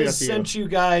 he maybe has that's sent you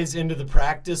guys into the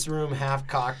practice room half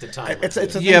cocked a time. It's a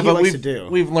thing Yeah, he but likes to do.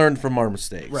 we've learned from our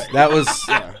mistakes. Right. That was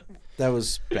that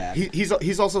was bad.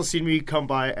 He's also seen me come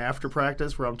by after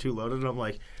practice where I'm too loaded, and I'm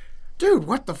like, dude,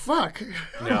 what the fuck?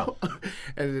 Yeah.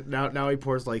 And now he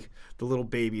pours like the little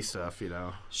baby stuff,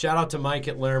 Shout out to Mike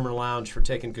at Larimer Lounge for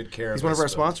taking good care of us. He's one of our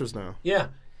but- sponsors now.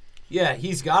 Yeah,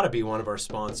 he's got to be one of our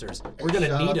sponsors. We're going to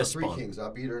Shout out need to a Three sponsor. Kings.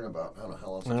 I'll be there in about, I don't know how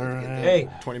long. All right. Hey,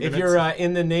 20 if minutes? you're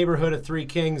in the neighborhood of Three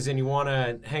Kings and you want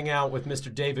to hang out with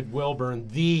Mr. David Wilburn,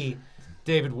 the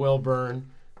David Wilburn,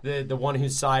 the one who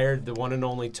sired the one and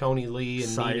only Tony Lee and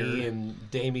Sired. Nene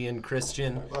and Damian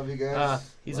Christian. Love you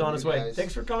guys. He's Love on his you way. guys.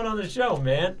 Thanks for coming on the show,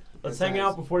 man. Let's Good hang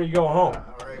times. out before you go home.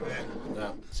 All right,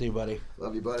 man. See you, buddy.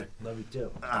 Love you, bud. Love you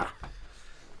too.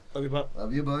 Love you, pup.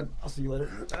 Love you, bud. I'll see you later.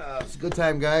 It's a good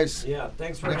time, guys. Yeah,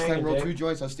 thanks for Next time, hanging, roll Dave. 2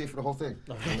 joints. I'll stay for the whole thing.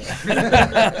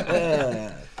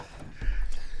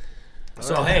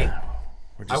 So hey,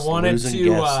 We're I just wanted losing to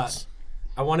guests.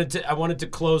 I wanted to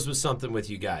close with something with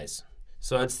you guys.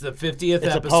 So it's the 50th It's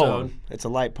a episode. poem. It's a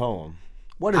light poem.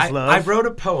 What is love? I wrote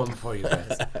a poem for you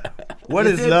guys. What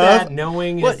is it love? That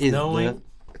knowing What is is knowing. love?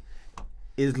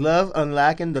 Is love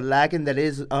unlacking the lacking that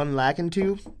is unlacking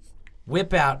to?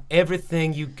 Whip out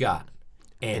everything you got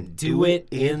and do it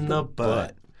in the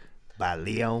butt. By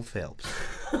Leon Phelps.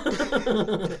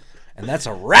 And that's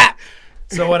a wrap.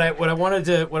 So what I wanted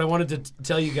to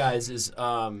tell you guys is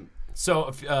about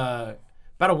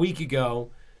a week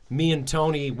ago, me and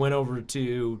Tony went over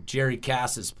to Jerry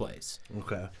Cass's place.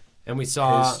 Okay. And we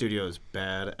saw His studio is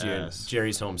badass.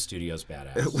 Jerry's home studio's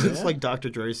badass. It looks like Dr.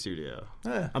 Dre's studio.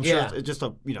 I'm Yeah. sure it's just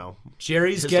a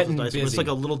Jerry's his getting stuff is nice, but busy. it's like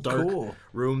a little dark Cool.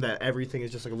 room that everything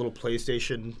is just like a little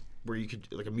PlayStation where you could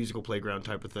like a musical playground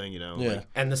type of thing. Yeah. Like,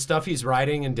 And the stuff he's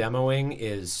writing and demoing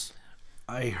is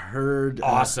I heard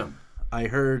awesome. I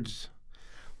heard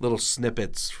little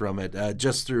snippets from it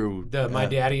just through My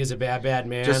Daddy is a Bad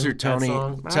Man. just through that Tony,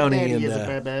 song. Tony Daddy and is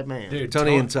a bad man. Dude,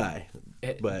 Tony and Ty.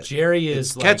 But Jerry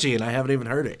is it's catchy, and I haven't even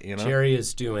heard it. Jerry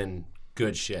is doing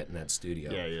good shit in that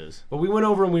studio. Yeah, he is. But we went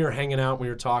over and we were hanging out. And we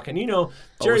were talking. You know,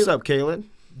 Oh, Jerry. what's up, Kaylin?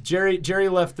 Jerry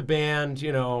left the band.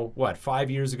 5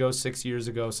 years ago, 6 years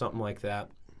ago, something like that.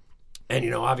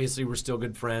 And obviously we're still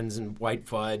good friends. And White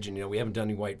Fudge, and we haven't done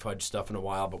any White Fudge stuff in a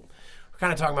while, but we're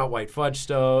kind of talking about White Fudge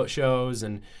shows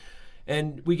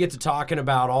and we get to talking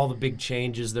about all the big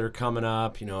changes that are coming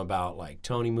up, about like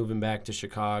Tony moving back to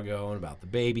Chicago and about the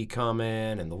baby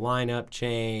coming and the lineup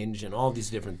change and all these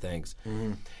different things.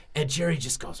 Mm-hmm. And Jerry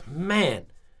just goes, man,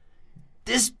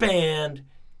 this band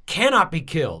cannot be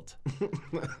killed.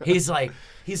 He's like,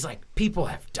 people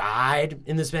have died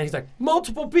in this band. He's like,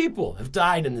 multiple people have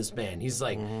died in this band. He's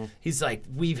like,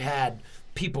 we've had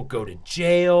people go to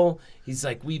jail. He's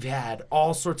like, we've had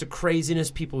all sorts of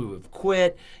craziness, people who have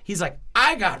quit. He's like,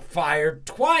 I got fired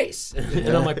twice. And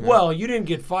I'm like, well, you didn't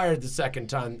get fired the second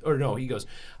time. Or no, he goes,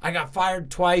 I got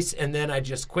fired twice and then I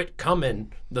just quit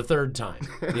coming the third time.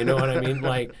 You know what I mean?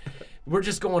 Like, we're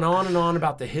just going on and on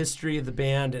about the history of the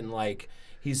band, and like,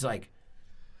 he's like,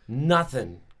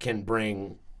 nothing can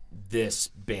bring this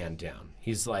band down.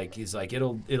 He's like,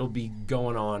 it'll be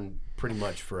going on pretty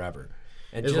much forever.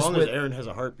 And As just long as Aaron has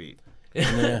a heartbeat.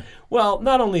 Well,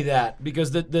 not only that,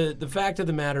 because the fact of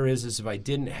the matter is if I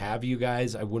didn't have you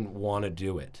guys, I wouldn't want to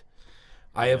do it.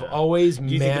 I have always Do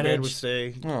you think the band would managed.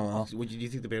 stay? Oh. Do you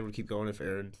think the band would keep going if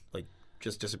Aaron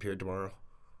just disappeared tomorrow?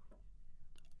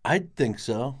 I think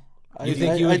so. You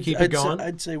think you would keep it going?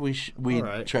 I'd say we'd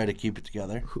right. try to keep it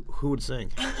together. Who would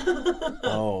sing?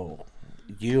 Oh,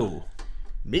 you.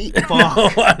 Me? Fuck.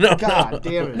 I don't God know.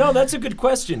 damn it. No, that's a good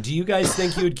question. Do you guys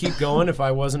think you would keep going if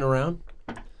I wasn't around?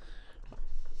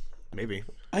 Maybe.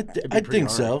 I pretty think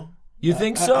hard. so. You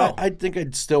think so? I think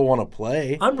I'd still want to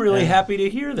play. I'm really happy to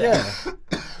hear that.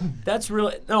 Yeah.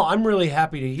 I'm really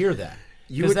happy to hear that.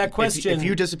 Because that question, If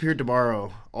you disappeared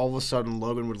tomorrow, all of a sudden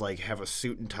Logan would like have a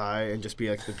suit and tie and just be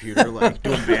at the computer, like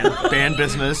doing band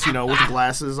business, with the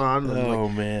glasses on. And, Oh,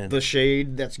 like, man. the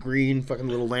shade that's green, fucking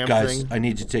little lamp Guys, thing. I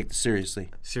need you to take this seriously.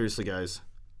 Seriously, guys,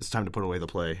 it's time to put away the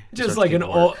play. just Start like to an get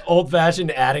to work.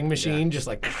 old-fashioned adding machine, just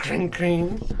like cring,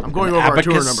 cring. I'm going over our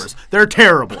tour abacus. numbers. They're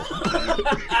terrible.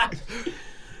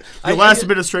 The last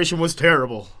administration was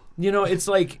terrible. It's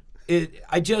like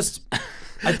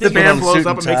I The think band on blows suit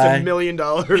up and and makes tie. $1 million.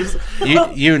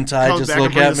 You and Ty Comes just back and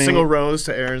look brings at a me. single rose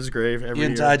to Aaron's grave every You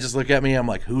and year. Ty just look at me. I'm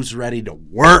like, who's ready to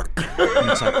work? And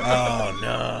it's like, oh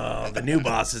no, the new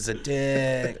boss is a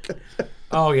dick.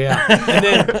 Oh yeah,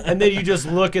 and then you just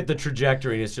look at the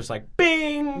trajectory, and it's just like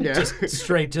bing, Yeah. just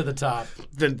straight to the top.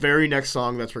 The very next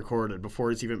song that's recorded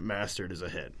before it's even mastered is a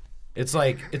hit. It's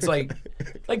like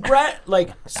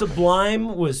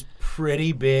Sublime was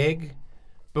pretty big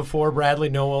before Bradley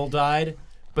Nowell died,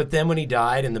 but then when he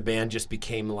died and the band just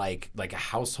became like a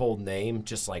household name,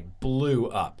 just like blew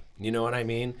up. You know what I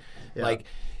mean? Yeah. Like,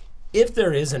 if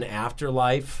there is an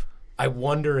afterlife, I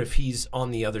wonder if he's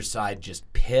on the other side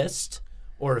just pissed,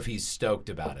 or if he's stoked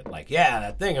about it. Like, yeah,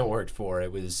 that thing I worked for,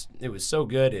 it was so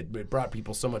good, it brought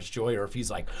people so much joy. Or if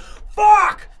he's like,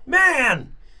 fuck,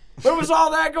 man, where was all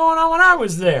that going on when I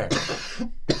was there?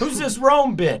 Who's this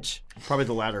Rome bitch? Probably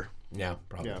the latter. Yeah,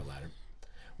 probably Yeah. the latter.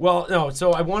 Well, no,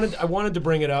 so I wanted to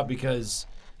bring it up because,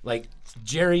 like,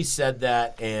 Jerry said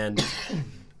that, and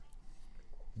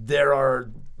there are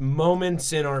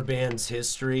moments in our band's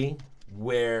history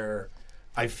where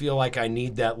I feel like I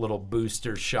need that little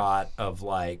booster shot of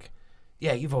like,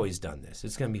 yeah, you've always done this.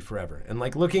 It's gonna be forever. And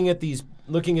like looking at these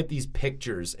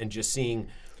pictures and just seeing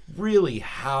really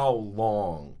how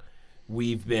long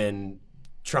we've been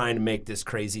trying to make this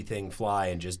crazy thing fly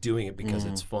and just doing it because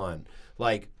it's fun.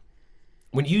 Like,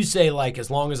 when you say, like, as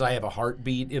long as I have a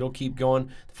heartbeat, it'll keep going,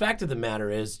 the fact of the matter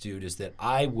is, dude, is that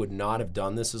I would not have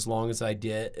done this as long as I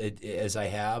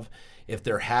have, if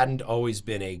there hadn't always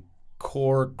been a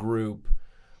core group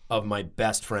of my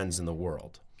best friends in the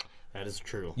world. That is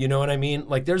true. You know what I mean?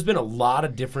 Like, there's been a lot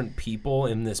of different people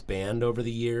in this band over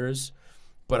the years,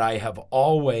 but I have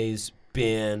always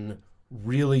been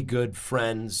really good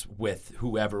friends with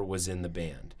whoever was in the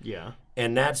band. Yeah.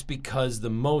 And that's because the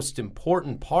most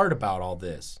important part about all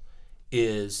this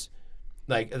is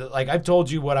like I've told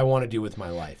you what I want to do with my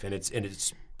life, and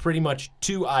it's pretty much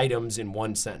 2 items in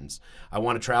one sentence. I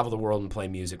want to travel the world and play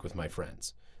music with my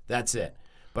friends. That's it.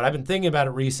 But I've been thinking about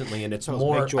it recently, and it's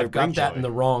more, I've got that in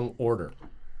the wrong order.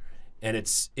 And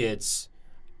it's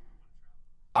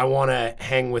I want to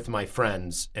hang with my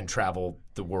friends and travel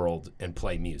the world and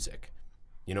play music.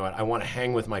 You know what? I want to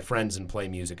hang with my friends and play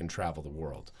music and travel the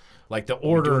world. Like the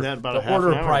order of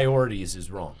priorities is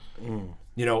wrong.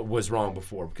 You know, it was wrong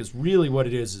before, because really what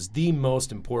it is the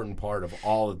most important part of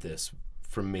all of this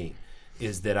for me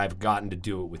is that I've gotten to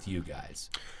do it with you guys.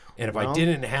 And if I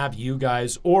didn't have you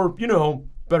guys, or, you know,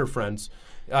 better friends,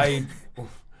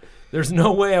 there's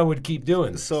no way I would keep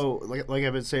doing this. So, like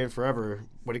I've been saying forever,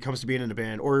 when it comes to being in a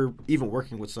band or even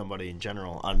working with somebody in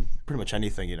general on pretty much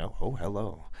anything, you know,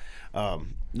 hello.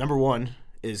 Number one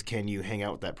is, can you hang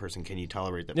out with that person? Can you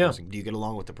tolerate that person? Do you get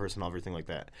along with the person? Everything like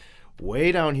that.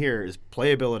 Way down here is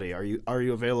playability. Are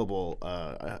you available?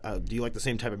 Do you like the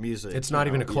same type of music? It's not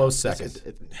even a close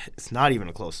second. It's not even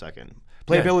a close second.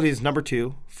 Playability is number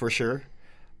 2 for sure,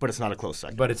 but it's not a close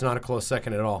second. But it's not a close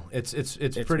second at all. It's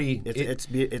pretty.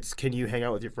 It's can you hang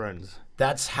out with your friends?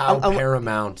 That's how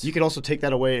paramount. You could also take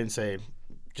that away and say,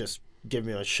 just give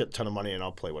me a shit ton of money and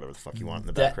I'll play whatever the fuck you want in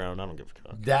the background. I don't give a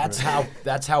fuck.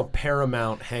 That's how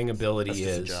paramount hangability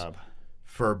is a job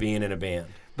for being in a band.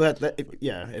 But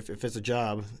if it's a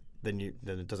job, then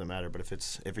it doesn't matter. But if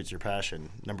it's your passion,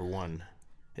 number 1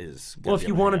 is. Well, if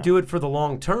you want to do it for the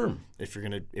long term, if you're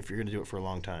gonna do it for a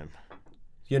long time,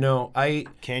 you know,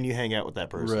 can you hang out with that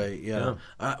person? Right. Yeah.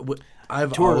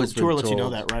 I've Tour always been lets told, you know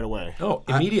that right away. Oh,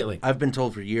 immediately. I've been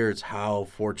told for years how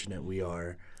fortunate we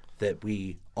are that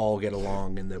we all get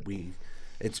along and that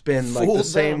it's been like the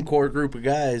same core group of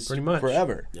guys pretty much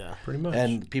forever. Yeah, pretty much.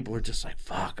 And people are just like,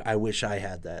 "Fuck, I wish I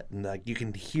had that." And like you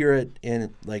can hear it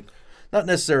in like not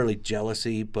necessarily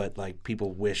jealousy, but like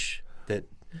people wish that.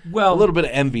 Well, a little bit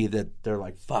of envy that they're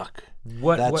like, "Fuck,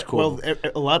 that's cool."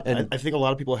 Well, I think a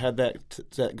lot of people had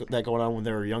that going on when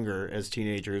they were younger, as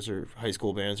teenagers or high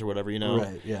school bands or whatever. You know,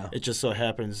 right? Yeah. It just so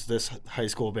happens this high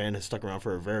school band has stuck around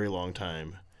for a very long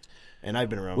time. And I've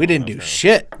been around. We didn't do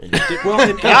shit.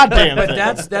 Well, goddamn. But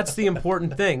that's the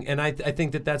important thing, and I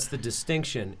think that's the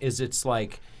distinction. Is it's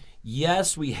like,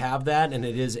 yes, we have that, and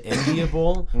it is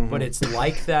enviable, but it's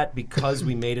like that because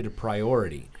we made it a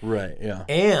priority. Right. Yeah.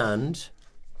 And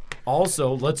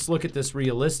also, let's look at this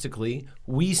realistically.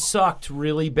 We sucked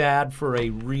really bad for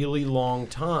a really long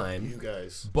time. You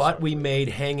guys. But we made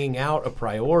hanging out a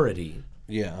priority.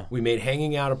 Yeah. We made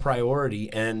hanging out a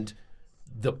priority, and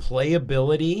the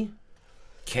playability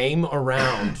came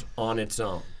around on its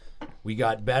own. We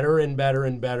got better and better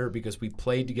and better because we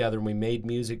played together and we made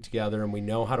music together and we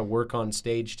know how to work on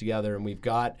stage together, and we've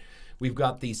got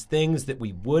these things that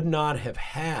we would not have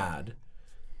had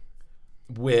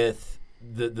with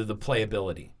the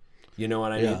playability. You know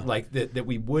what I mean? Like that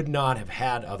we would not have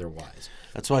had otherwise.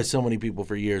 That's why so many people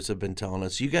for years have been telling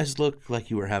us, you guys look like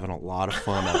you were having a lot of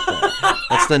fun out there.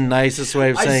 That's the nicest way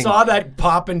of saying. I saw that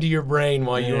pop into your brain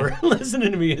while you were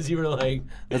listening to me, as you were like.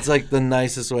 That's like the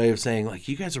nicest way of saying, like,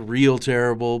 you guys are real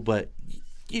terrible, but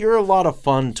you're a lot of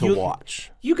fun to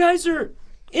watch. You guys are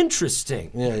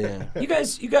interesting. Yeah. You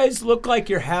guys look like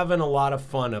you're having a lot of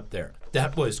fun up there.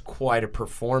 That was quite a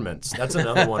performance. That's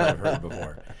another one I've heard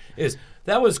before.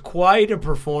 That was quite a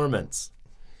performance.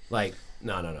 Like,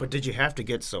 no. But did you have to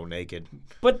get so naked?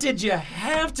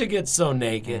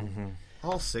 Mm-hmm.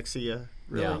 All 6 of you,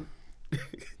 really?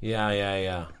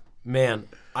 Yeah. Man,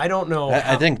 I don't know.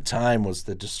 I think time was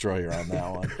the destroyer on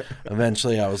that one.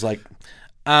 Eventually, I was like,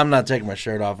 I'm not taking my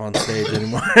shirt off on stage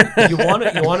anymore. You want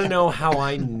to know how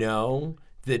I know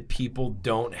that people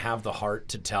don't have the heart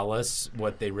to tell us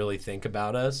what they really think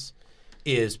about us?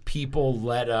 Is people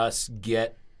let us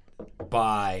get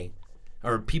by,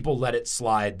 or people let it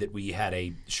slide that we had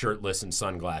a shirtless and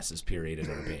sunglasses period in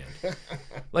our band.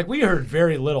 Like, we heard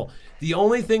very little. The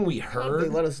only thing we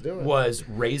heard was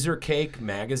Razor Cake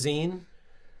magazine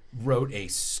wrote a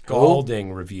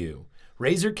scalding review.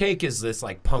 Razor Cake is this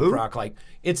like punk rock, like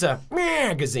it's a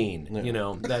magazine. Yeah. You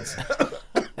know, that's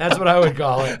what I would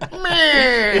call it. It's a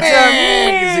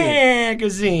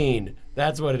magazine.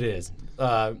 That's what it is.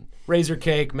 Razor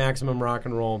Cake, Maximum Rock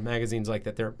and Roll, magazines like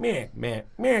that. They're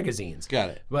magazines. Got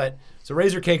it. But so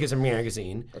Razor Cake is a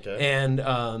magazine,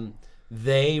 and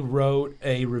they wrote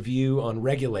a review on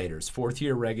Regulators,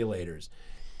 fourth-year Regulators,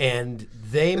 and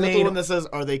they made the one that says,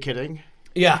 "Are they kidding?"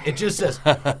 Yeah, it just says,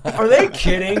 "Are they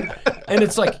kidding?" And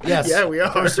it's like, yes. Yeah, we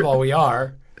are. First of all, we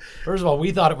are. First of all,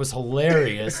 we thought it was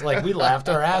hilarious. Like, we laughed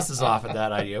our asses off at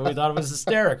that idea. We thought it was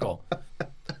hysterical.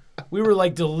 we were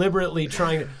like deliberately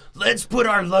trying to, let's put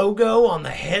our logo on the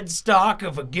headstock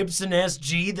of a Gibson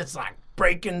SG that's like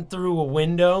breaking through a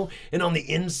window, and on the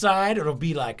inside it'll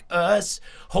be like us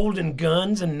holding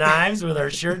guns and knives with our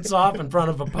shirts off in front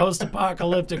of a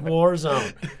post-apocalyptic war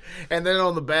zone. And then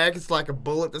on the back, it's like a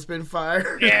bullet that's been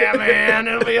fired. Yeah,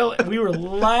 man. We were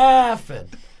laughing.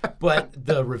 But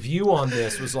the review on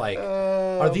this was like,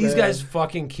 are these guys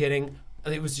fucking kidding?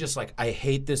 It was just like, I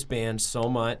hate this band so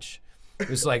much. It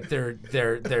was like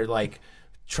they're like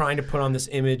trying to put on this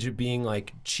image of being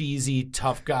like cheesy,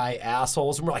 tough guy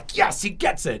assholes. And we're like, yes, he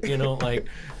gets it. You know, like,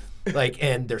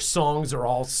 and their songs are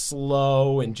all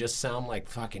slow and just sound like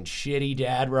fucking shitty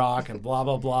dad rock and blah,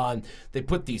 blah, blah. And they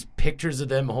put these pictures of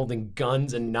them holding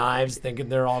guns and knives thinking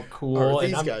they're all cool. Are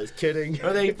these guys kidding?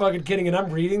 Are they fucking kidding? And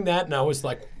I'm reading that and I was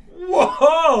like,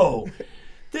 whoa,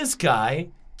 this guy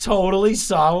totally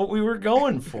saw what we were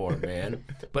going for, man.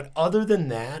 But other than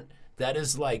that, that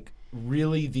is like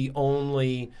really the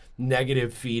only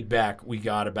negative feedback we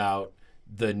got about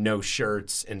the no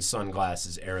shirts and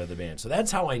sunglasses era of the band. So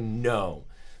that's how I know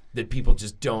that people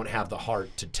just don't have the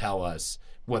heart to tell us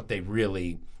what they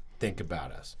really think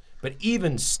about us. But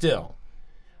even still,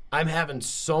 I'm having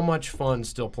so much fun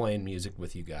still playing music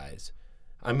with you guys.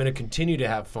 I'm going to continue to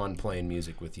have fun playing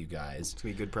music with you guys. It's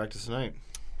going to be good practice tonight.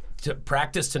 To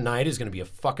practice tonight is going to be a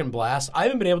fucking blast. I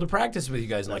haven't been able to practice with you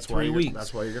guys in like 3 weeks.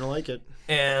 That's why you're going to like it.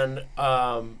 And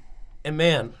man,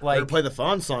 like... We're going to play the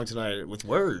Fawn song tonight with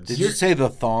words. Did you say the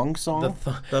thong song?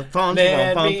 The Fawn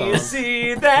Let song. me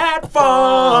see that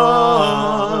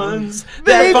Fawns.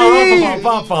 That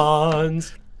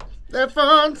Fawns. That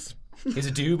Fawns. He's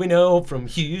a dude we know from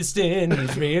Houston.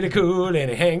 He's really cool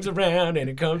and he hangs around and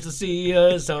he comes to see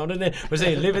us on the... We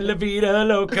say, living la vida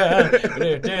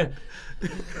loca.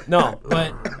 No,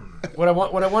 but what I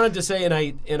wanted to say, and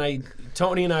I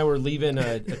Tony and I were leaving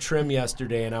a trim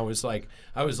yesterday, and I was like,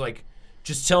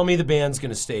 just tell me the band's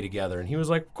gonna stay together, and he was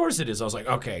like, of course it is. I was like,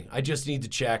 okay, I just need to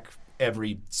check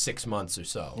every 6 months or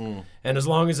so, and as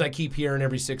long as I keep hearing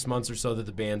every 6 months or so that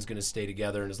the band's gonna stay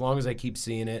together, and as long as I keep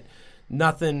seeing it,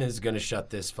 nothing is gonna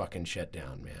shut this fucking shit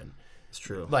down, man. It's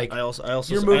true. Like, I also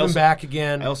you're moving back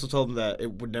again. I also told him that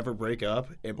it would never break up.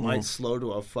 It might slow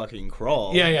to a fucking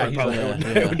crawl. Yeah.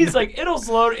 He's like,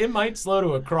 it might slow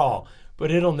to a crawl, but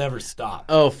it'll never stop.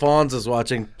 Oh, Fawns is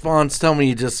watching. Fawns, tell me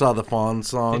you just saw the Fawn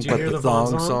song, Did you but hear the the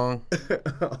Fawn thong song?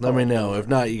 Let me know. If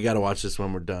not, you got to watch this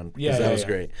when we're done. Yeah, that was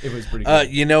great. It was pretty good.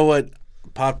 You know what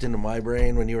popped into my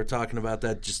brain when you were talking about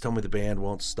that? Just tell me the band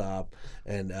won't stop.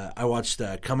 And I watched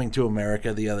Coming to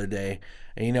America the other day.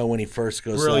 And you know when he first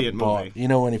goes to the bar,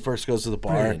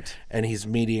 Brilliant. and he's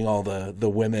meeting all the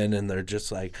women, and they're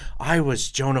just like, I was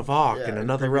Joan of Arc in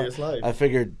another previous life. I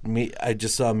figured I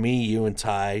just saw you and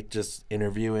Ty just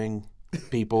interviewing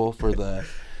people for the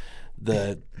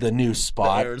new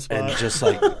spot, and just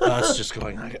like us just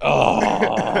going like,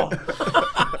 oh,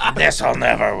 this'll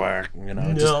never work,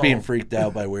 just being freaked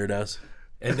out by weirdos.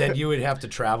 And then you would have to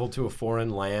travel to a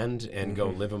foreign land and go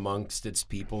live amongst its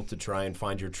people to try and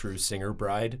find your true singer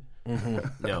bride.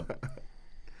 Mm-hmm. No,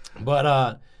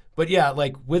 but yeah,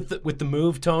 like with the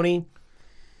move, Tony,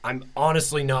 I'm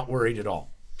honestly not worried at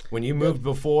all. When you moved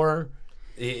before,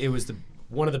 it was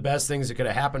one of the best things that could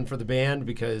have happened for the band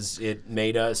because it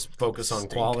made us focus on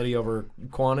quality over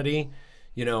quantity.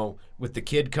 With the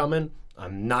kid coming,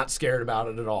 I'm not scared about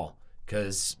it at all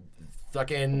because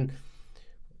fucking.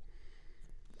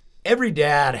 Every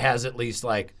dad has at least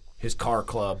like his car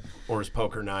club or his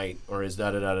poker night or his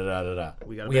da-da-da-da-da-da-da.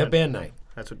 We have band night.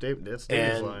 That's David's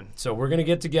line. So we're going to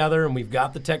get together and we've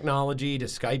got the technology to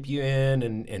Skype you in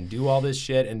and do all this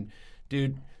shit. And,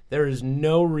 dude, there is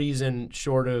no reason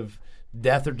short of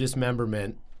death or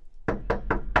dismemberment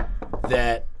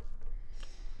that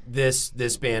this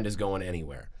band is going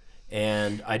anywhere.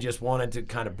 And I just wanted to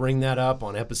kind of bring that up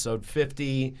on episode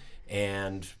 50.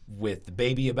 And with the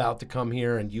baby about to come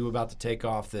here and you about to take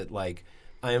off, that like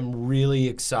I am really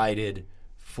excited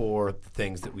for the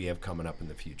things that we have coming up in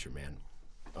the future, man.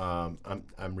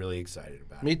 I'm really excited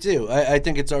about it. Me too. I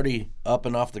think it's already up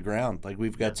and off the ground. Like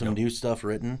we've got some new stuff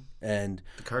written, and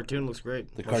the cartoon looks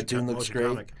great. The cartoon looks great.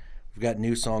 Comic. We've got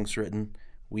new songs written.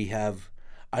 We have.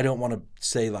 I don't want to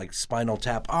say like Spinal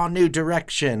Tap, new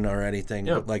direction or anything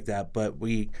like that, but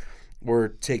we're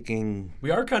taking.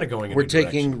 We are kind of going. We're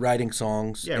taking writing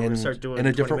songs we're gonna start doing in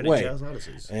a different way, Jazz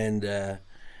Odysseys. And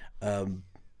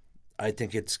I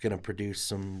think it's going to produce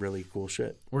some really cool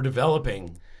shit. We're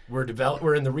developing.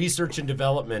 We're in the research and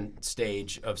development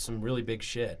stage of some really big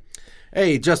shit.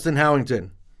 Hey, Justin Howington,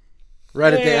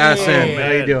 right at the ass end.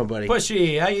 How you doing, buddy?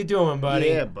 Pushy, how you doing, buddy?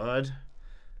 Yeah, bud.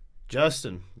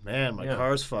 Justin, Man, my Yeah.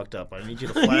 car's fucked up. I need you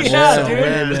to flash Yeah,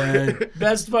 it. dude.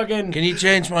 Best fucking Can you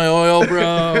change my oil,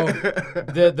 bro?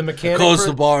 the mechanic. Closed for,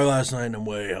 the bar last night and I'm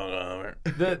way hungover.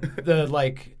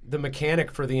 the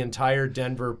mechanic for the entire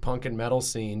Denver punk and metal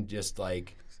scene just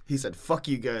like. He said, "Fuck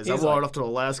you guys. He's I'm going like, off to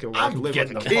Alaska where I I'm can live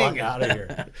getting like the a king." fuck out of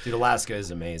here, dude. Alaska is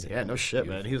amazing. Yeah, no shit,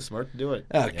 man. He was smart to do it.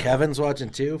 Kevin's watching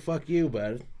too. Fuck you,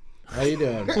 bud. How you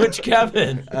doing? Which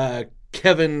Kevin?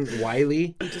 Kevin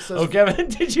Wiley. Oh, Kevin,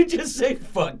 did you just say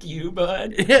 "fuck you,"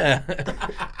 bud? Yeah.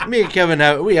 Me and Kevin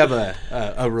have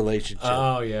a relationship.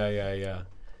 Oh yeah.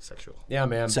 Sexual. Yeah,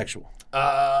 man. Sexual.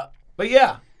 But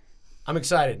yeah, I'm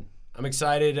excited. I'm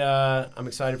excited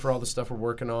for all the stuff we're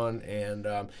working on, and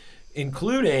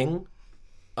including.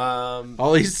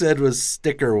 All he said was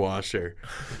sticker washer.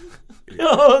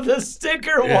 Oh, the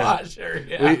sticker washer.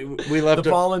 Yeah. We left the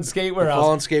Fallen Skate Warehouse.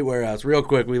 Fallen Skate Warehouse. Real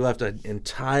quick, we left an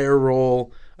entire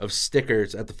roll of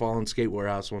stickers at the Fallen Skate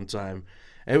Warehouse one time.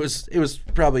 It was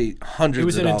probably hundreds. It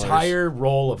was of an dollars. entire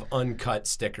roll of uncut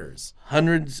stickers.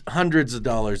 Hundreds of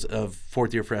dollars of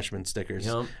fourth year freshman stickers.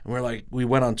 Yep. And we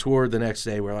went on tour the next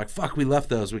day. We're like, fuck, we left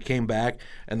those. We came back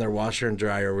and their washer and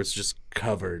dryer was just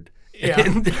covered. Yeah.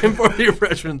 in fourth year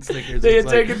freshman stickers. They It's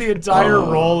had like, taken the entire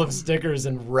roll of stickers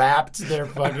and wrapped their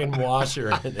fucking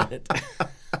washer in it.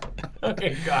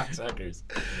 Okay, cocksuckers.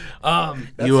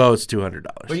 You owe us $200.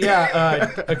 But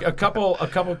yeah, a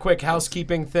couple quick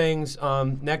housekeeping things.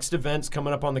 Next events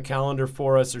coming up on the calendar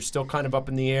for us are still kind of up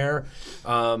in the air.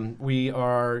 We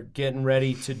are getting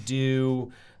ready to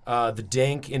do the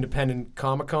Dank Independent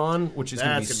Comic-Con, which is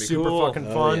going to be super cool. fucking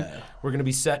fun. yeah. We're going to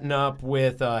be setting up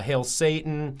with Hail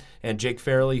Satan and Jake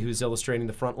Fairley, who's illustrating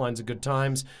the front lines of Good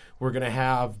Times. We're going to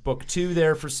have book 2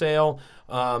 there for sale.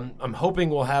 I'm hoping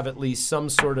we'll have at least some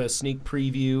sort of sneak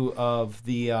preview of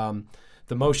the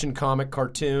motion comic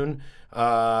cartoon.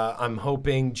 I'm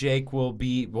hoping Jake will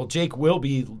be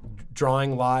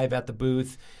drawing live at the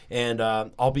booth, and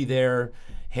I'll be there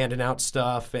handing out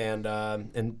stuff and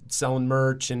selling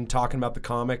merch and talking about the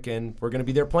comic, and we're going to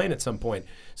be there playing at some point.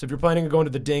 So if you're planning on going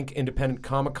to the Dink Independent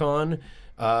Comic-Con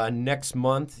next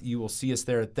month, you will see us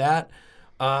there at that.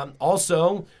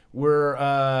 Also,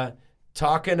 we're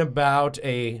talking about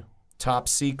a top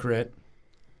secret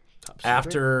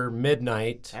after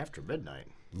midnight,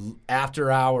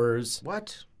 after hours,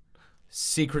 What?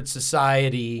 secret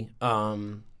society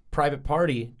private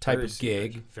party type Very of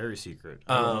secret. gig Very secret.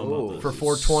 for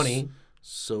 420.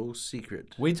 So secret.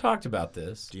 We talked about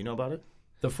this. Do you know about it?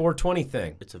 The 420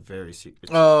 thing. It's a very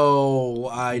secret. Oh,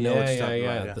 I know what you're Yeah.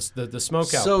 talking about. The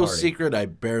smokeout So party. secret, I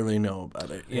barely know about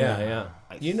it. Yeah.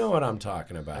 You know what I'm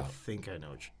talking I about. think I know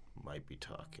what you might be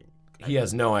talking. He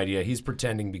has no idea. He's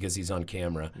pretending because he's on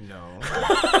camera. No.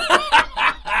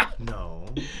 No.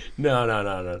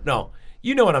 No.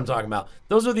 You know what I'm talking about.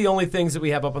 Those are the only things that we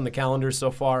have up on the calendar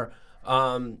so far.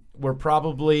 We're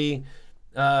probably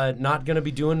not going to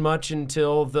be doing much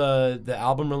until the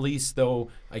album release, though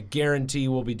I guarantee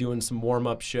we'll be doing some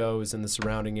warm-up shows in the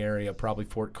surrounding area, probably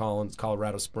Fort Collins,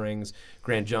 Colorado Springs,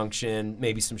 Grand Junction,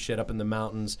 maybe some shit up in the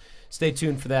mountains. Stay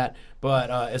tuned for that. But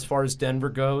as far as Denver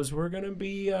goes, we're going to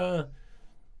be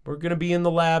in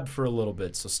the lab for a little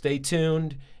bit, so stay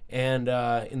tuned. And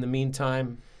in the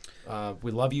meantime,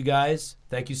 we love you guys.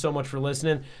 Thank you so much for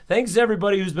listening. Thanks to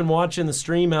everybody who's been watching the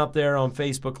stream out there on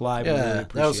Facebook Live. We really Yeah,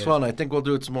 appreciate that was it. fun. I think we'll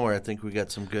do it some more. I think we got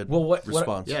some good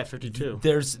response. Yeah, 52.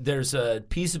 There's a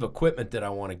piece of equipment that I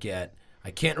want to get.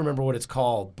 I can't remember what it's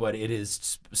called, but it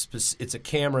is it's a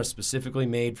camera specifically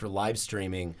made for live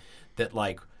streaming that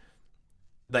like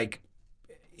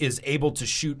is able to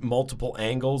shoot multiple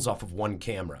angles off of one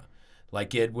camera.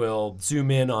 Like it will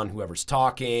zoom in on whoever's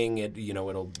talking.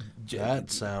 It'll. That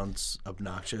sounds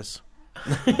obnoxious.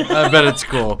 I bet it's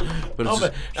cool. But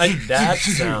it's That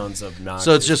sounds obnoxious.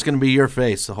 so it's just going to be your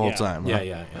face the whole time. Huh?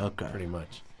 Yeah. Okay. Pretty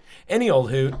much. Any old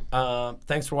hoot.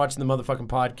 Thanks for watching the motherfucking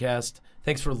podcast.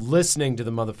 Thanks for listening to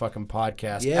the motherfucking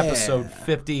podcast. Yeah. Episode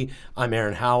 50. I'm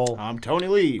Aaron Howell. I'm Tony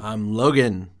Lee. I'm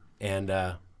Logan. And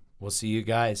we'll see you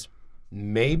guys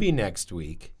maybe next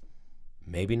week.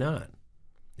 Maybe not.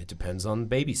 It depends on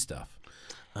baby stuff.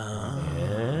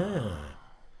 Yeah.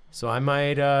 So I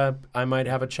might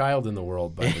have a child in the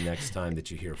world by the next time that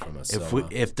you hear from us.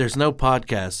 If there's no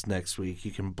podcast next week,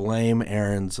 you can blame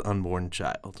Aaron's unborn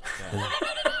child.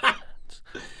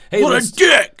 Hey, What a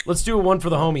dick! Let's do a one for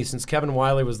the homie. Since Kevin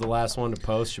Wiley was the last one to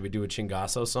post, should we do a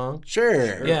Chingasso song?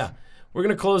 Sure. Yeah. We're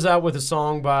going to close out with a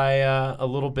song by a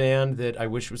little band that I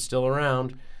wish was still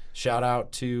around. Shout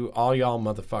out to all y'all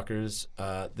motherfuckers.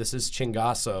 This is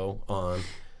Chingasso on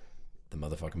the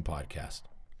motherfucking podcast.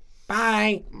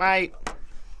 Bye. Bye.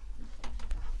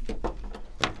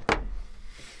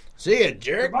 See ya,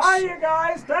 jerks. Bye, you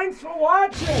guys. Thanks for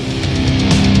watching.